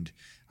honed,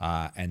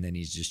 and then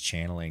he's just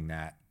channeling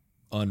that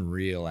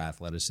unreal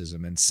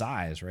athleticism and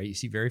size, right? You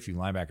see very few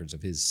linebackers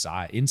of his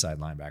size, inside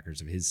linebackers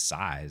of his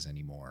size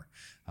anymore,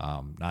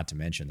 not to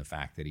mention the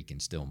fact that he can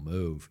still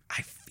move.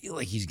 I feel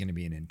like he's going to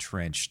be an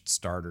entrenched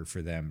starter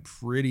for them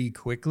pretty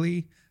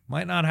quickly.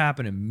 Might not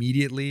happen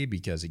immediately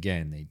because,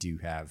 again, they do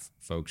have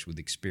folks with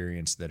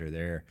experience that are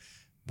there,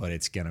 but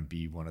it's going to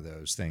be one of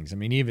those things. I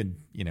mean, even,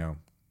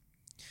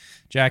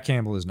 Jack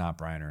Campbell is not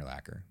Brian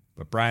Urlacher,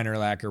 but Brian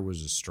Urlacher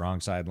was a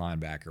strong side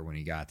linebacker when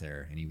he got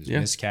there, and he was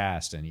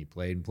miscast, and he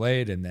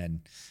played, and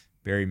then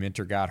Barry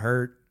Minter got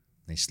hurt.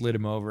 They slid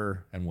him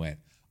over and went,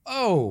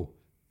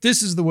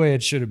 this is the way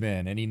it should have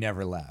been, and he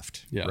never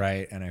left,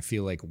 right? And I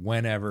feel like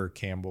whenever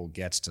Campbell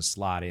gets to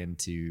slot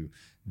into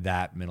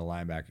that middle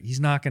linebacker,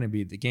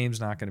 the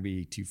game's not going to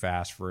be too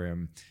fast for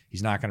him.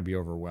 He's not going to be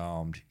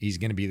overwhelmed. He's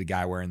going to be the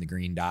guy wearing the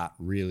green dot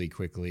really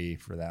quickly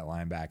for that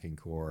linebacking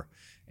core.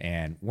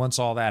 And once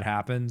all that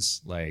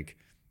happens, like,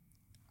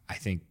 I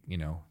think,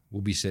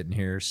 we'll be sitting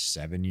here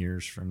 7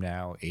 years from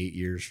now, 8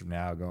 years from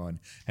now going,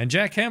 and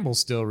Jack Campbell's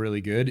still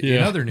really good.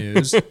 In other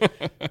news.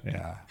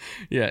 Yeah.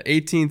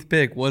 18th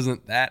pick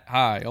wasn't that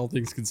high, all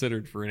things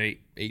considered, for an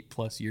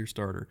 8+ year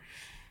starter.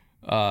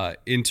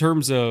 In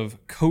terms of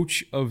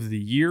coach of the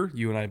year,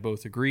 you and I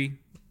both agree,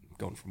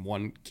 going from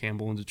one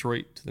Campbell in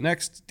Detroit to the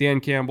next, Dan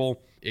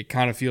Campbell. It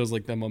kind of feels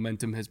like the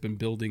momentum has been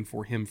building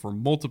for him for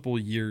multiple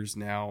years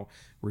now.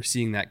 We're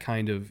seeing that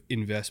kind of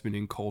investment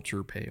in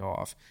culture pay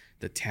off.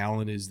 The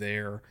talent is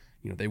there.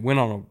 They went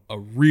on a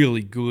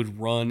really good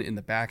run in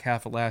the back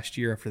half of last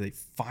year after they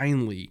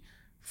finally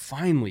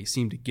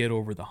seemed to get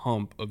over the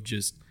hump of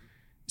just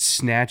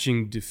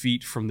snatching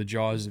defeat from the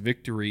jaws of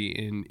victory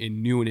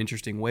in new and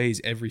interesting ways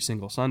every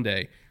single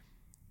Sunday.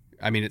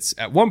 I mean, it's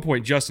at one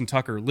point Justin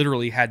Tucker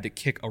literally had to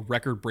kick a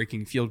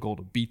record-breaking field goal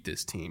to beat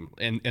this team,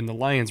 and the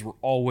Lions were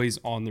always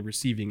on the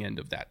receiving end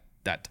of that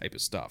type of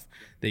stuff.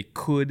 They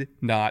could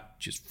not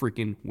just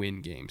freaking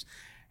win games.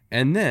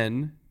 And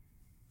then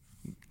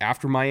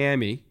after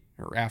Miami,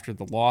 or after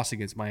the loss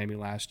against Miami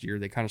last year,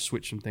 they kind of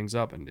switched some things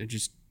up, and it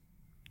just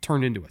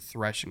turned into a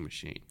threshing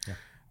machine. Yeah.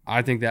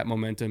 I think that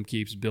momentum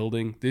keeps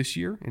building this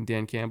year, and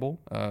Dan Campbell,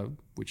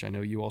 which I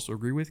know you also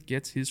agree with,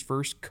 gets his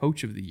first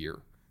Coach of the Year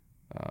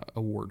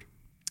award.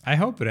 I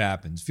hope it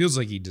happens. Feels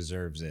like he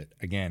deserves it.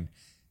 Again,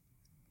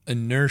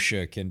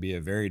 inertia can be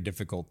a very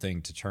difficult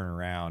thing to turn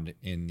around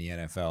in the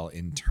NFL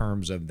in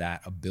terms of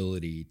that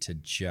ability to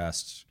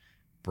just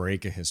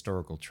break a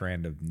historical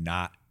trend of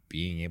not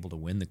being able to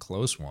win the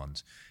close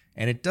ones.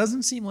 And it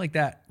doesn't seem like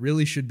that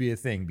really should be a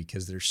thing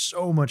because there's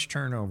so much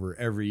turnover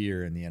every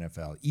year in the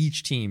NFL.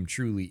 Each team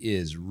truly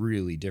is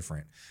really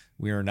different.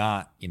 We are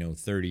not,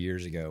 30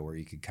 years ago where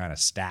you could kind of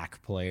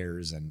stack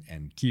players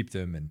and keep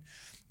them, and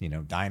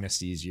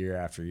dynasties year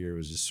after year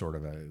was just sort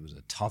of it was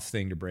a tough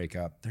thing to break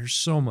up. There's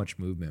so much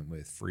movement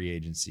with free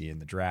agency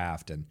and the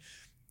draft, and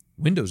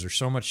windows are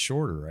so much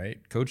shorter,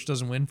 right? Coach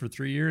doesn't win for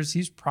 3 years,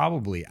 he's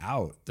probably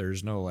out.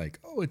 There's no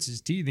it's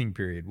his teething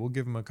period, we'll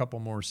give him a couple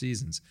more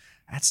seasons.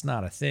 That's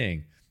not a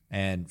thing.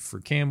 And for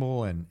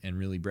Campbell and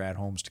really Brad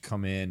Holmes to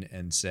come in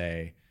and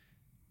say,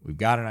 we've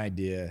got an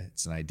idea,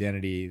 it's an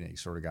identity.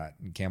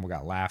 Campbell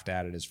got laughed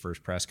at his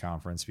first press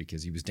conference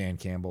because he was Dan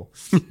Campbell.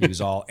 He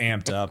was all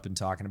amped up and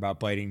talking about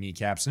biting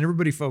kneecaps, and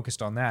everybody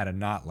focused on that and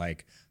not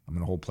I'm going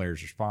to hold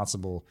players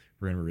responsible.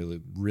 We're in a really,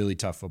 really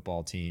tough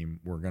football team.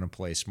 We're going to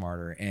play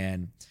smarter.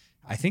 And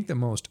I think the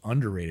most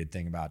underrated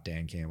thing about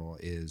Dan Campbell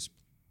is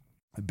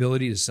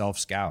ability to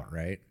self-scout,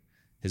 right?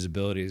 His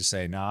ability to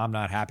say, no, I'm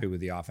not happy with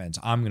the offense.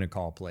 I'm going to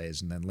call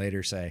plays. And then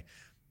later say,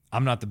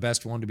 I'm not the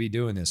best one to be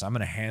doing this. I'm going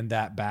to hand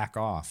that back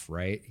off,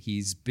 right?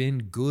 He's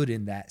been good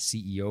in that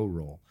CEO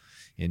role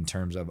in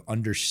terms of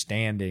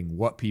understanding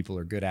what people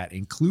are good at,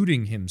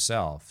 including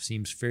himself.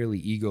 Seems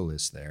fairly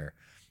egoless there.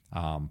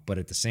 But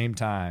at the same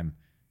time,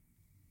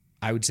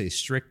 I would say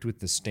strict with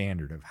the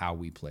standard of how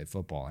we play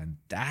football. And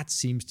that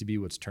seems to be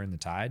what's turned the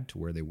tide to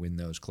where they win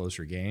those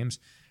closer games.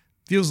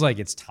 Feels like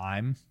it's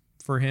time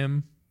for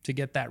him to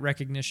get that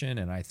recognition.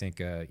 And I think,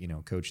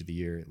 Coach of the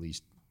Year, at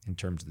least in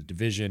terms of the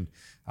division,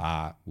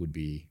 would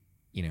be,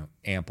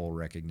 ample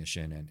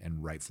recognition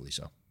and rightfully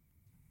so.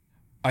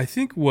 I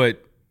think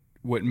what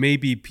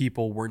maybe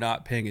people were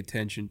not paying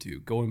attention to,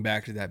 going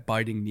back to that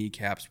biting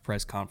kneecaps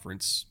press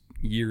conference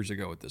years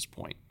ago at this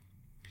point,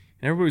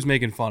 and everybody was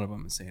making fun of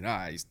him and saying,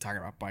 he's talking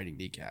about biting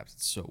kneecaps.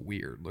 It's so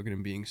weird. Look at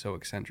him being so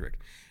eccentric.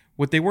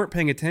 What they weren't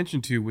paying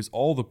attention to was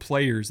all the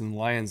players in the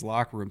Lions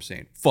locker room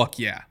saying, fuck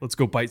yeah, let's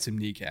go bite some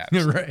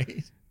kneecaps.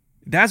 Right.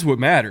 That's what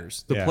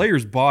matters. The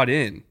players bought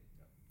in.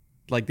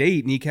 They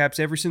eat kneecaps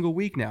every single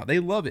week now. They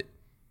love it.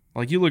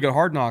 You look at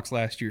Hard Knocks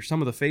last year,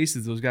 some of the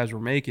faces those guys were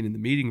making in the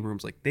meeting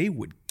rooms, they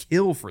would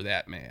kill for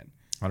that man.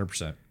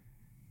 100%.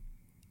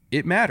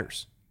 It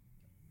matters.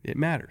 It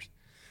matters.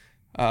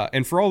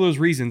 And for all those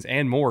reasons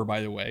and more,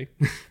 by the way,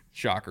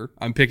 shocker,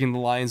 I'm picking the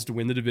Lions to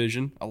win the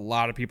division. A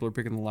lot of people are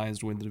picking the Lions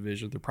to win the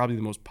division. They're probably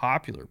the most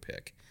popular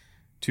pick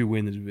to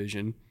win the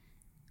division.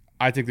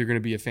 I think they're going to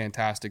be a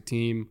fantastic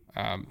team.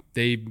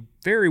 They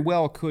very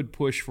well could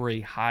push for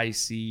a high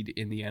seed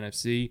in the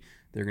NFC.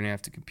 They're going to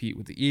have to compete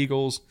with the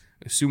Eagles.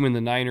 Assuming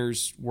the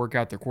Niners work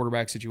out their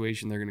quarterback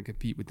situation, they're going to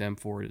compete with them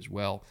for it as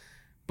well.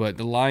 But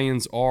the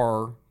Lions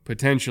are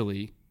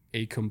potentially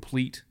a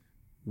complete,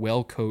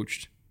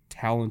 well-coached,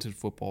 talented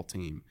football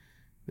team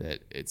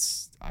that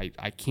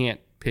I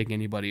can't pick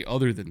anybody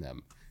other than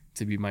them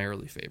to be my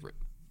early favorite.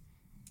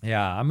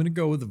 Yeah, I'm going to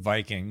go with the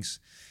Vikings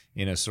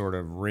in a sort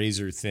of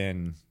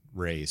razor-thin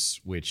race,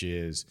 which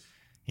is,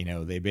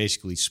 they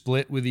basically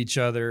split with each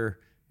other,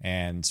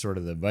 and sort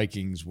of the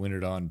Vikings win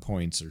it on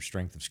points or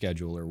strength of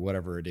schedule or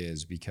whatever it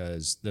is,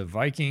 because the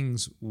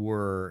Vikings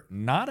were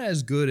not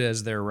as good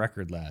as their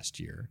record last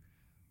year,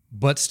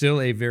 but still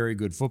a very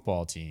good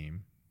football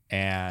team.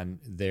 And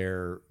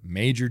their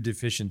major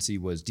deficiency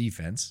was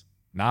defense,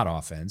 not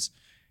offense.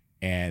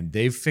 And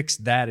they've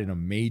fixed that in a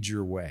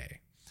major way.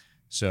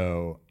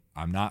 So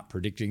I'm not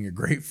predicting a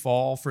great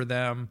fall for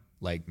them,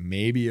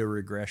 maybe a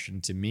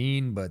regression to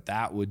mean, but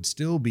that would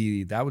still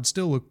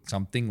look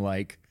something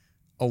like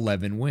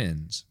 11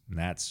 wins. And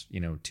that's,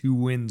 2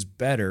 wins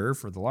better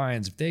for the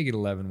Lions if they get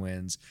 11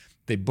 wins.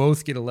 If they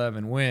both get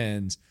 11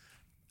 wins,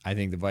 I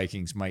think the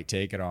Vikings might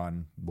take it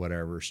on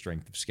whatever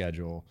strength of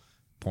schedule,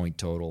 point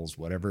totals,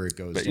 whatever it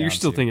goes down to. But you're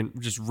still thinking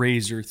just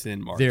razor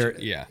thin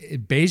margin.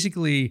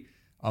 Basically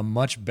a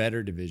much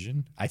better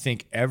division. I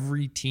think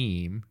every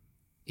team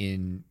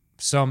in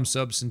some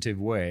substantive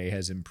way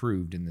has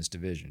improved in this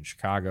division.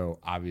 Chicago,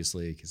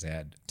 obviously, because they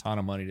had a ton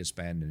of money to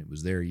spend and it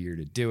was their year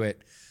to do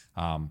it.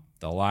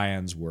 The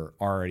Lions were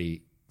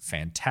already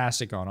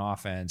fantastic on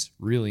offense,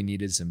 really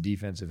needed some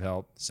defensive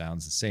help.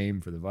 Sounds the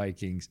same for the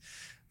Vikings.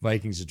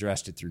 Vikings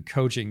addressed it through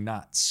coaching,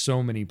 not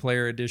so many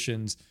player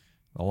additions.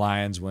 The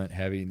Lions went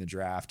heavy in the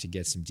draft to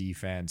get some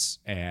defense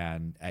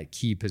and at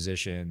key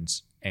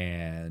positions.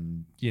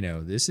 And,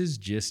 this is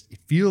just, it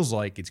feels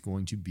like it's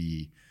going to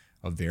be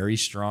a very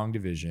strong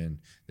division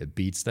that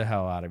beats the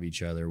hell out of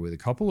each other with a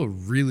couple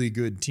of really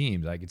good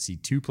teams. I could see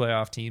 2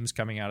 playoff teams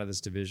coming out of this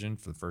division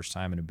for the first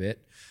time in a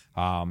bit,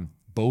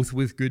 both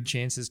with good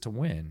chances to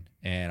win.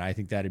 And I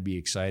think that'd be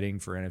exciting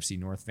for NFC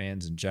North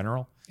fans in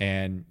general.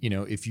 And,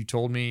 if you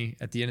told me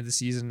at the end of the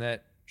season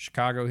that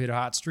Chicago hit a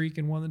hot streak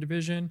and won the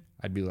division,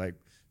 I'd be like,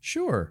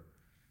 sure.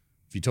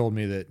 If you told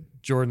me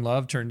that Jordan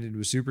Love turned into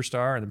a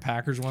superstar and the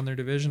Packers won their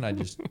division, I'd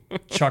just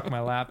chuck my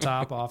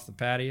laptop off the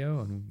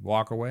patio and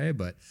walk away.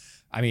 But,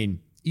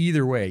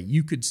 either way,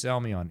 you could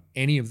sell me on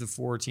any of the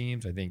 4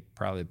 teams. I think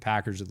probably the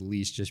Packers are the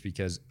least just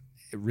because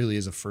it really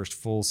is a first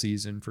full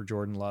season for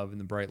Jordan Love in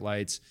the bright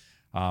lights.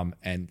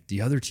 And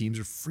the other teams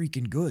are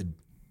freaking good.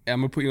 I'm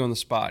going to put you on the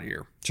spot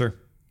here. Sure.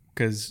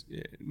 Because,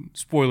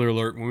 spoiler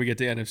alert, when we get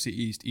to NFC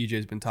East,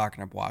 EJ's been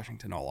talking up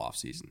Washington all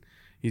offseason.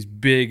 He's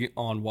big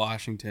on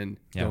Washington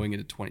going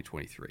into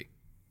 2023.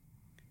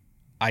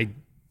 I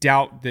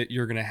doubt that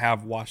you're going to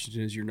have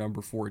Washington as your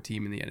number 4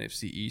 team in the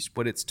NFC East,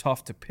 but it's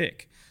tough to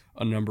pick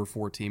a number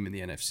 4 team in the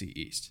NFC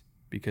East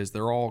because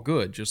they're all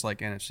good, just like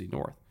NFC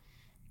North.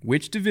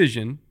 Which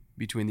division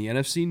between the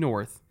NFC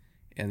North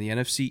and the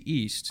NFC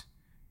East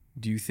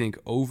do you think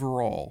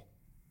overall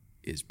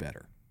is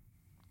better?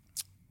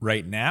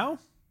 Right now?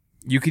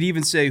 You could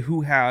even say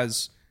who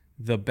has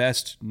the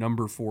best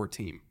number 4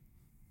 team.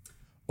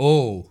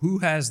 Oh, who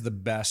has the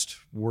best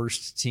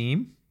worst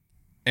team?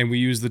 And we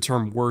use the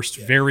term worst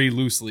very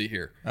loosely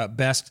here.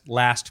 Best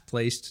last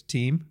placed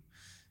team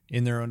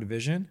in their own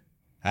division?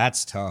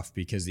 That's tough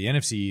because the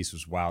NFC East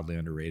was wildly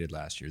underrated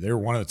last year. They were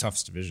one of the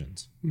toughest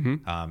divisions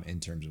in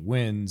terms of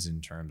wins,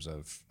 in terms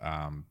of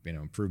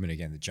improvement.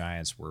 Again, the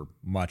Giants were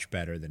much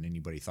better than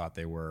anybody thought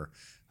they were.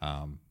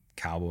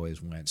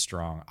 Cowboys went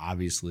strong.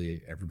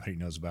 Obviously, everybody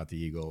knows about the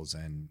Eagles,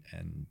 and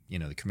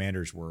the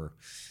Commanders were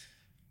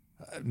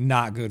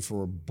not good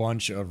for a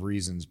bunch of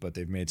reasons, but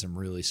they've made some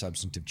really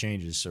substantive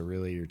changes. So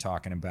really, you're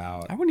talking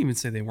about. I wouldn't even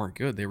say they weren't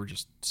good; they were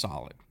just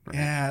solid. Right?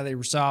 Yeah, they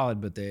were solid,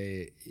 but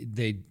they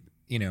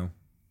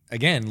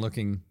again,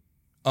 looking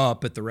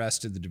up at the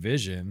rest of the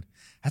division,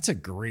 that's a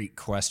great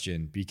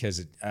question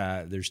because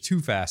there's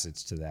 2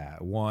 facets to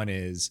that. One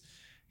is,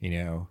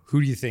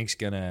 who do you think's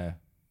gonna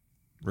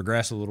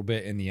regress a little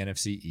bit in the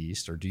NFC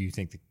East, or do you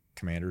think the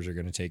Commanders are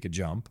going to take a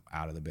jump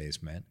out of the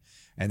basement?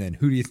 And then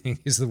who do you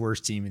think is the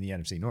worst team in the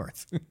NFC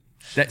North?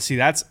 That's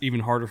even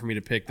harder for me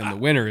to pick than the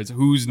winner. It's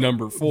who's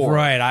number 4.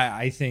 Right.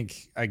 I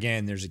think,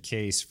 again, there's a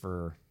case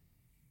for,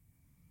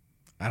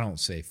 I don't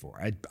say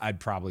 4. I'd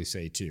probably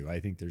say 2.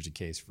 I think there's a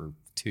case for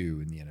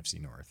 2 in the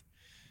NFC North.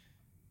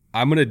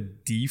 I'm going to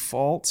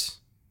default.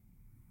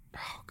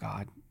 Oh,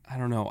 God. I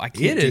don't know. I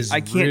can't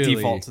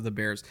default to the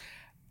Bears.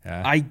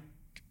 I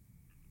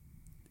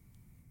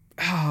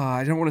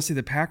don't want to say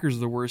the Packers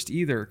are the worst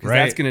either because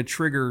that's going to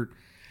trigger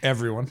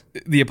everyone.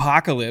 The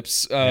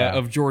apocalypse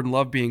of Jordan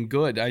Love being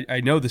good.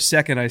 I know the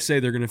second I say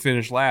they're going to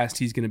finish last,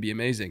 he's going to be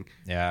amazing.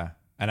 Yeah.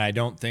 And I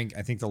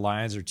think the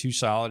Lions are too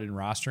solid in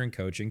roster and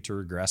coaching to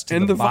regress to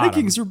the bottom. And the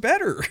Vikings are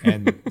better.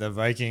 And the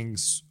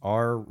Vikings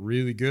are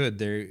really good.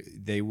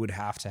 They would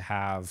have to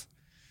have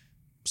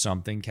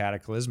something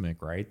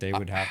cataclysmic, right? They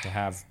would have to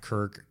have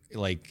Kirk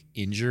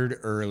injured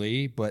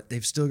early, but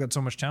they've still got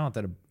so much talent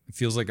that it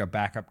feels like a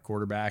backup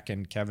quarterback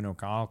and Kevin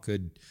O'Connell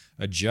could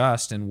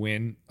adjust and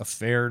win a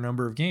fair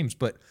number of games.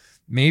 But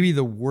maybe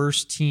the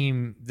worst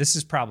team, this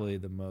is probably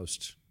the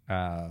most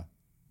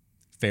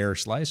fair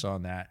slice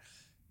on that.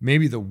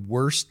 Maybe the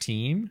worst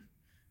team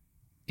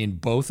in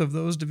both of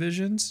those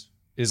divisions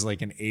is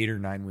like an 8 or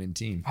 9 win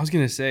team. I was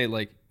going to say,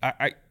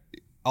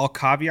 I'll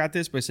caveat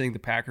this by saying the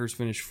Packers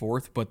finished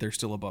 4th, but they're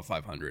still above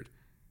 500,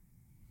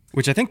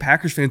 which I think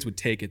Packers fans would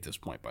take at this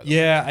point, by the way.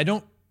 Yeah,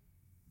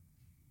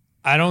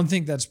 I don't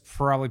think that's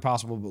probably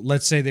possible, but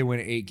let's say they win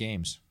 8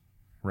 games,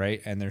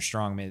 right? And they're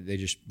strong. They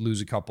just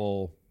lose a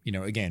couple,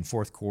 again,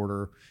 4th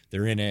quarter,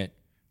 they're in it.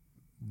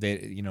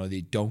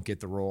 They don't get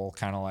the role,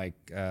 kind of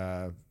like,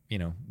 kind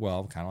of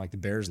like the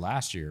Bears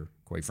last year,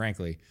 quite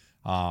frankly.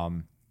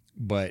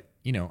 But,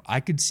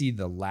 I could see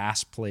the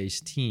last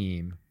place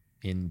team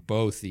in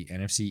both the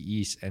NFC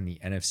East and the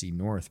NFC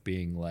North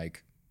being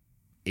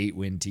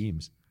 8-win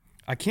teams.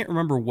 I can't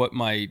remember what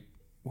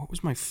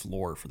was my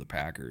floor for the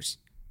Packers.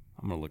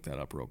 I'm going to look that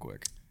up real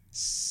quick.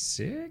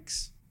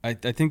 6? I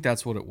think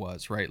that's what it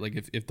was, right?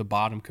 Like if the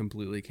bottom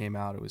completely came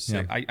out, it was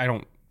 6. Yeah. I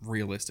don't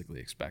realistically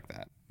expect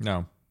that.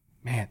 No.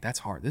 Man, that's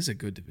hard. This is a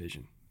good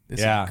division. This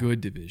Yeah. is a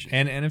good division.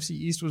 And NFC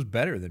East was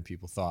better than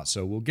people thought.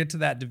 So we'll get to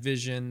that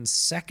division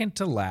second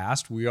to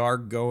last. We are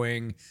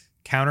going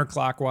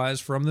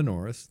counterclockwise from the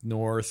north.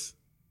 North,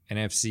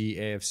 NFC,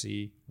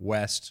 AFC,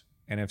 West,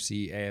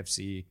 NFC,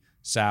 AFC,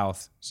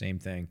 South, same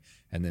thing.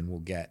 And then we'll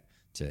get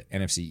to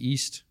NFC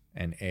East,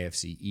 and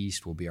AFC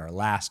East will be our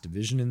last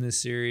division in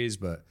this series.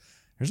 But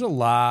there's a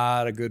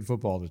lot of good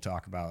football to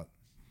talk about.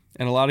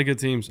 And a lot of good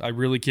teams. I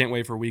really can't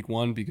wait for week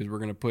 1 because we're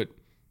going to put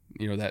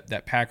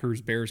that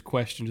Packers-Bears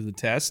question to the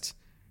test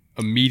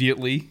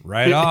immediately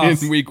right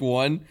off in week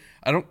 1. Is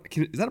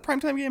that a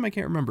primetime game? I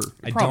can't remember.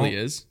 It probably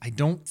is. I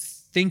don't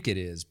think it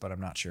is, but I'm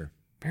not sure.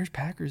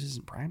 Bears-Packers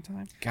isn't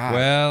primetime? God.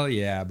 Well,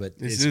 yeah, but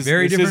This it's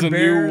very different is a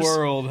Bears. new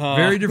world, huh?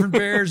 Very different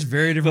Bears,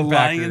 very different The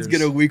Packers. Lions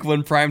get a week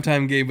 1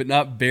 primetime game, but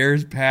not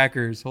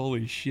Bears-Packers.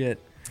 Holy shit.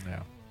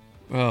 Yeah.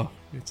 Oh,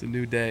 it's a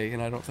new day,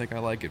 and I don't think I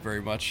like it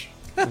very much.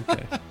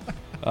 Okay.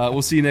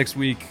 We'll see you next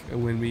week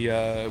when we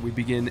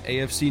begin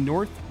AFC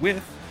North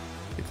with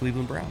the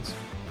Cleveland Browns.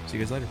 See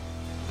you guys later.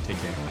 Take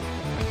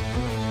care.